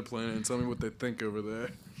to the other planet and tell me what they think over there.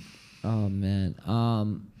 Oh man.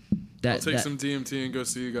 I'll take some DMT and go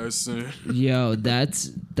see you guys soon. Yo, that's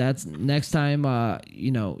next time. You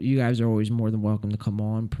know, you guys are always more than welcome to come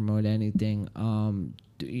on, promote anything.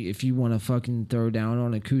 If you want to fucking throw down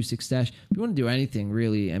on Acoustic Stash, if you want to do anything,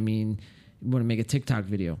 really. I mean, you want to make a TikTok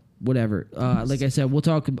video, whatever. Like I said, we'll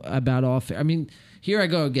talk about off. I mean, here I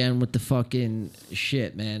go again with the fucking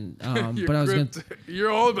shit, man. But I was gonna.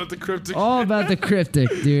 You're all about the cryptic. All about the cryptic,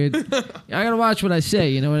 dude. I gotta watch what I say.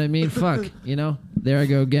 You know what I mean? Fuck. You know. There I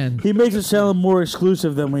go again. He makes it sound more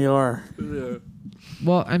exclusive than we are. Yeah.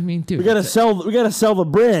 Well, I mean, dude. We gotta sell the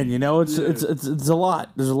brand. You know, it's a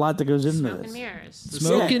lot. There's a lot that goes into Smoke and this. mirrors.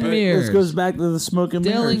 Smoke and Yeah. mirrors. This goes back to the smoke and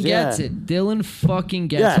mirrors. Dylan gets yeah. it. Dylan fucking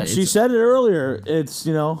gets Yeah, it. she It's- said it earlier. It's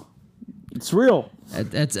it's real.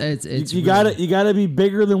 It's You real. gotta be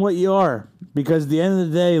bigger than what you are, because at the end of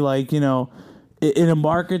the day, like, in a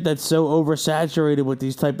market that's so oversaturated with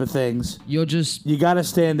these type of things, You'll just you gotta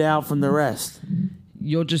stand out from the rest.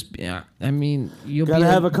 yeah. I mean, you'll Gotta be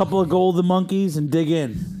have a couple of golden monkeys and dig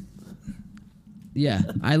in. Yeah,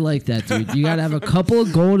 I like that, dude. You gotta have a couple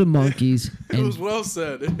of golden monkeys, It was and well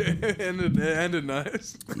said. It ended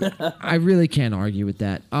nice. I really can't argue with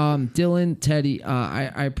that. Dylan, Teddy,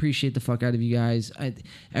 I appreciate the fuck out of you guys.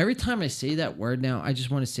 Every time I say that word now, I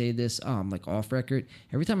just want to say this, like off record.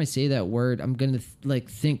 Every time I say that word, I'm gonna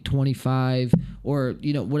think 25 or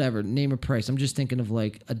whatever, name a price. I'm just thinking of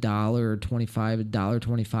like $1 or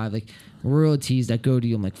 $1.25, like royalties that go to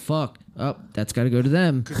you. I'm like, fuck, that's got to go to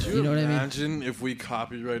them. Could you, know what I mean? imagine if we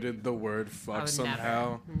copyrighted the word I fuck would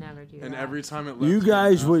somehow? never do And that. every time it left You your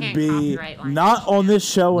guys mouth- would Can't be copyright language. not on this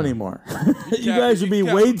show anymore. You guys would be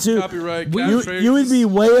way too. Copyright, You would be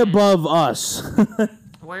way above us.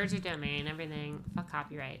 What words are domain, everything, fuck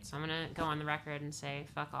copyright. So I'm going to go on the record and say,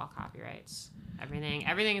 fuck all copyrights.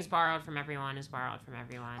 Everything is borrowed from everyone is borrowed from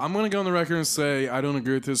everyone. I'm gonna go on the record and say I don't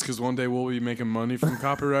agree with this because one day we'll be making money from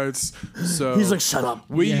copyrights. So He's like, shut up.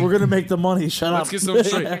 We- We're gonna make the money. Shut let's up. get something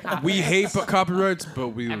straight. Copyrights. We hate copyrights, but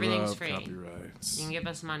we Everything's love free. copyrights. You can give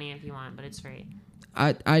us money if you want, but it's free.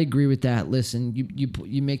 I agree with that. Listen,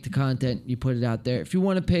 you make the content, you put it out there. If you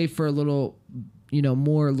want to pay for a little,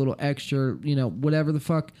 more, a little extra, whatever the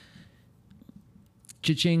fuck,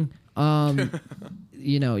 cha-ching,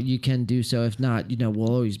 you can do so. If not, we'll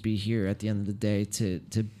always be here at the end of the day to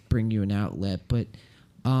bring you an outlet. But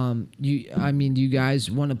you guys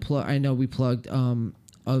want to plug? I know we plugged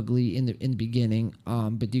Ugly in the beginning,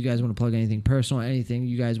 but do you guys want to plug anything personal? Anything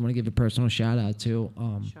you guys want to give a personal shout out to?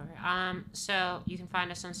 Sure. So you can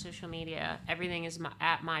find us on social media. Everything is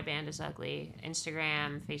at My Band Is Ugly.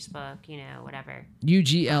 Instagram, Facebook, whatever.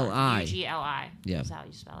 UGLI. UGLI. Yeah. That's how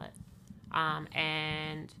you spell it.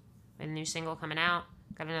 And a new single coming out.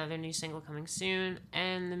 Got another new single coming soon,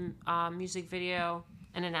 and the music video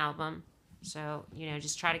and an album. So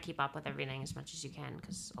just try to keep up with everything as much as you can,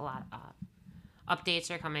 because a lot of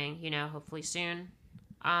updates are coming. Hopefully soon.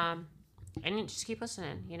 And just keep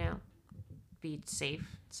listening. Be safe.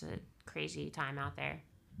 It's a crazy time out there.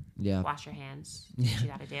 Yeah. Wash your hands. That's what you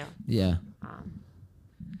gotta do. Yeah.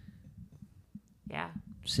 Yeah.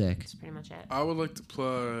 Sick. That's pretty much it. I would like to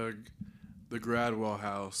plug the Gradwell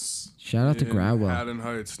House. Shout out to in Gradwell. Haddon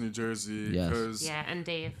Heights, New Jersey. Yes. Because Yeah, and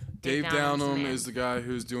Dave. Dave Downham's Downham man. is the guy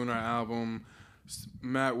who's doing our album.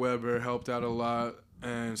 Matt Weber helped out a lot,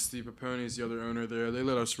 and Steve Paponi is the other owner there. They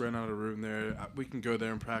let us rent out a room there. We can go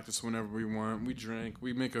there and practice whenever we want. We drink.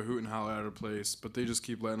 We make a hoot and holler at our place, but they just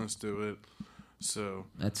keep letting us do it. So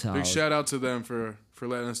That's how. big shout out to them for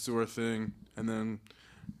letting us do our thing, and then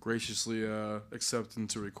graciously accepting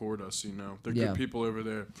to record us. They're Yeah. good people over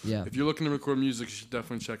there. Yeah. If you're looking to record music, you should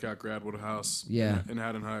definitely check out Gradwood House. Yeah. in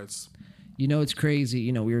Haddon Heights. It's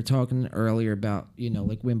crazy. We were talking earlier about,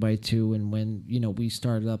 like Win by Two and when, we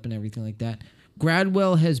started up and everything like that.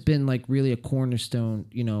 Gradwell has been like really a cornerstone,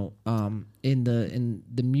 in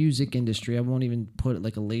the music industry. I won't even put it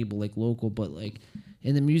like a label like local, but like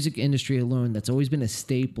in the music industry alone, that's always been a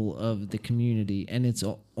staple of the community, and it's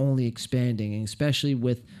only expanding, and especially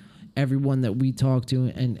with everyone that we talk to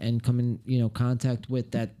and come in, contact with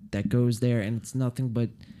that goes there, and it's nothing but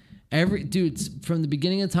from the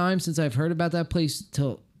beginning of time since I've heard about that place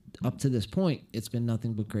till up to this point, it's been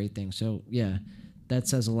nothing but great things. So yeah, that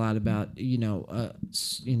says a lot about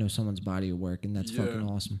someone's body of work, and that's fucking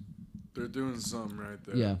awesome. They're doing something right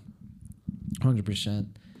there. Yeah, 100%.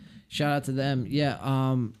 Shout out to them.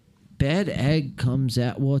 Yeah, Bad Egg comes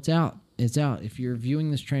out. Well, it's out. It's out. If you're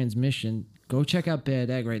viewing this transmission, go check out Bad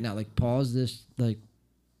Egg right now. Like, pause this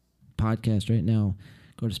podcast right now.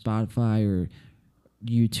 Go to Spotify or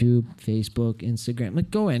YouTube, Facebook, Instagram. Like,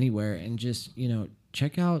 go anywhere and just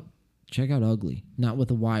check out Ugly. Not with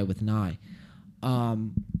a Y, with an I.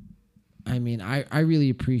 I really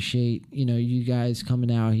appreciate, you guys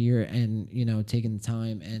coming out here and, taking the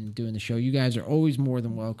time and doing the show. You guys are always more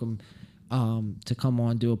than welcome to come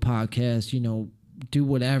on, do a podcast, do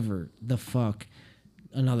whatever the fuck.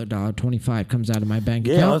 Another $1.25 comes out of my bank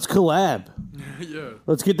account. Yeah, let's collab. Yeah.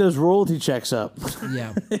 Let's get those royalty checks up.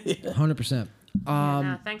 Yeah, 100%.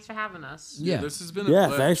 No, thanks for having us. Yeah. This has been a Yeah,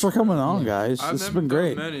 blast. thanks for coming on, guys. I've This has never been done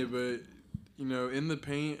great. many, but In the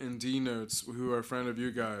Paint and D Notes, who are a friend of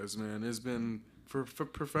you guys, man, has been for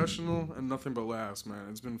professional and nothing but laughs, man.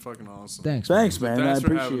 It's been fucking awesome. Thanks, Thanks, man. I Thanks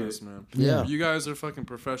for having appreciate us, it. man. Yeah. You guys are fucking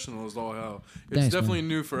professionals, all hell. It's Thanks, definitely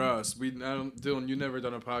new for us. Dylan, you never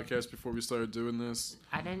done a podcast before we started doing this.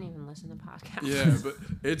 I didn't even listen to podcasts. Yeah, but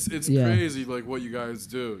it's Yeah. crazy like what you guys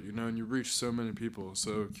do, and you reach so many people.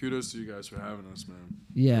 So kudos to you guys for having us, man.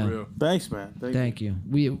 Yeah. For real. Thanks, man. Thank you.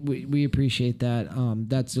 We appreciate that.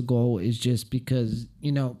 That's the goal, is just because,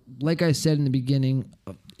 like I said in the beginning,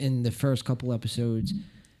 in the first couple episodes,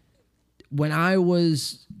 when I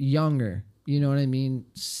was younger,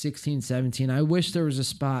 16, 17, I wish there was a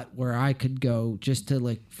spot where I could go just to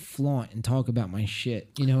like flaunt and talk about my shit.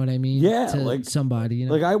 You know what I mean? Yeah, To like somebody,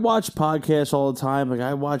 Like, I watch podcasts all the time. Like,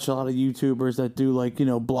 I watch a lot of YouTubers that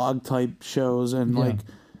do blog type shows, and Yeah.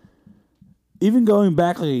 even going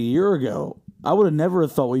back like a year ago, I would have never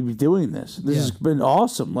thought we'd be doing this. This Yeah. has been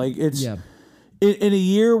awesome. Like, it's Yeah. in a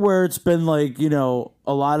year where it's been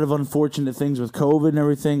a lot of unfortunate things with COVID and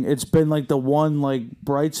everything. It's been like the one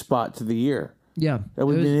bright spot to the year Yeah. that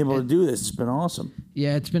we've It was- been able to do this. It's been awesome.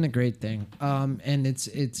 Yeah, it's been a great thing. And it's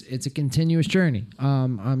a continuous journey.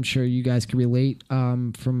 I'm sure you guys can relate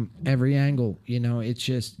from every angle. It's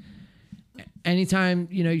just anytime,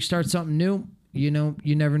 you start something new, you know,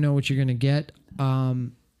 you never know what you're gonna get.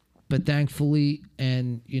 But thankfully,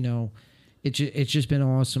 and you know, it's just been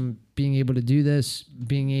awesome being able to do this,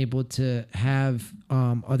 being able to have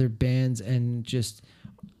other bands, and just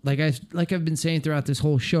like I've been saying throughout this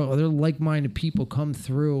whole show, other like-minded people come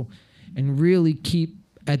through and really keep,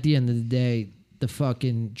 at the end of the day, the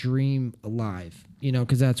fucking dream alive, you know,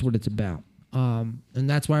 because that's what it's about. And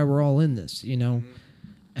that's why we're all in this, you know.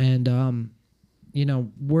 And you know,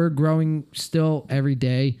 we're growing still every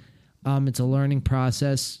day. It's a learning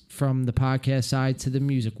process from the podcast side to the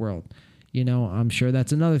music world. You know, I'm sure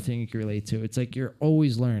that's another thing you can relate to. It's like you're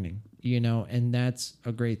always learning, you know, and that's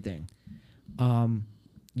a great thing.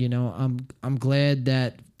 You know, I'm glad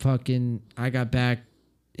that fucking I got back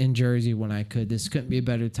in Jersey when I could. This couldn't be a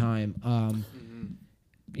better time.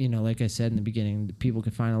 You know, like I said in the beginning, people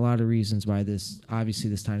could find a lot of reasons why this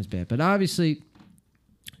time is bad. But obviously,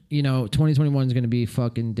 you know, 2021 is going to be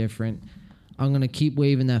fucking different. I'm going to keep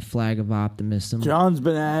waving that flag of optimism. John's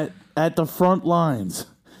been at the front lines,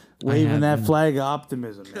 waving that flag of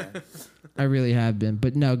optimism, man. I really have been.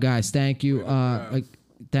 But no, guys, thank you.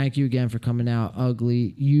 Thank you again for coming out.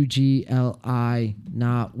 Ugly, UGLI,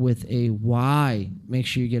 not with a Y. Make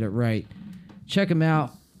sure you get it right. Check them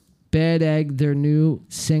out. Bad Egg, their new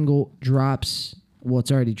single drops. Well,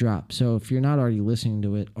 it's already dropped. So if you're not already listening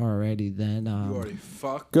to it already, then You already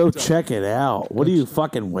fucked go up. check it out. What are you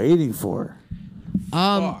fucking waiting for?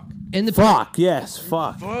 Fuck. in the Fuck, yes,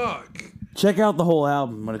 fuck. Fuck. Check out the whole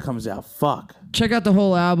album when it comes out. Fuck. check out the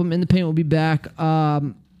whole album. In the Paint will be back.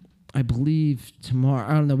 I believe tomorrow.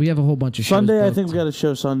 I don't know. We have a whole bunch of shows. Sunday, I booked. think we got a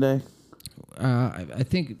show Sunday. I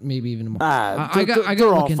think maybe even tomorrow. I They're got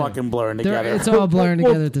all look into fucking it. blurring They're- together. It's all blurring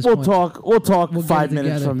together at this We'll point. talk We'll 5 get it minutes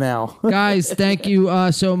together. from now. Guys, thank you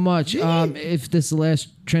so much. If this is the last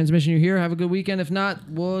transmission you hear, have a good weekend. If not,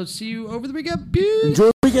 we'll see you over the weekend. Peace. Enjoy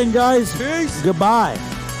the weekend, guys. Peace. Goodbye.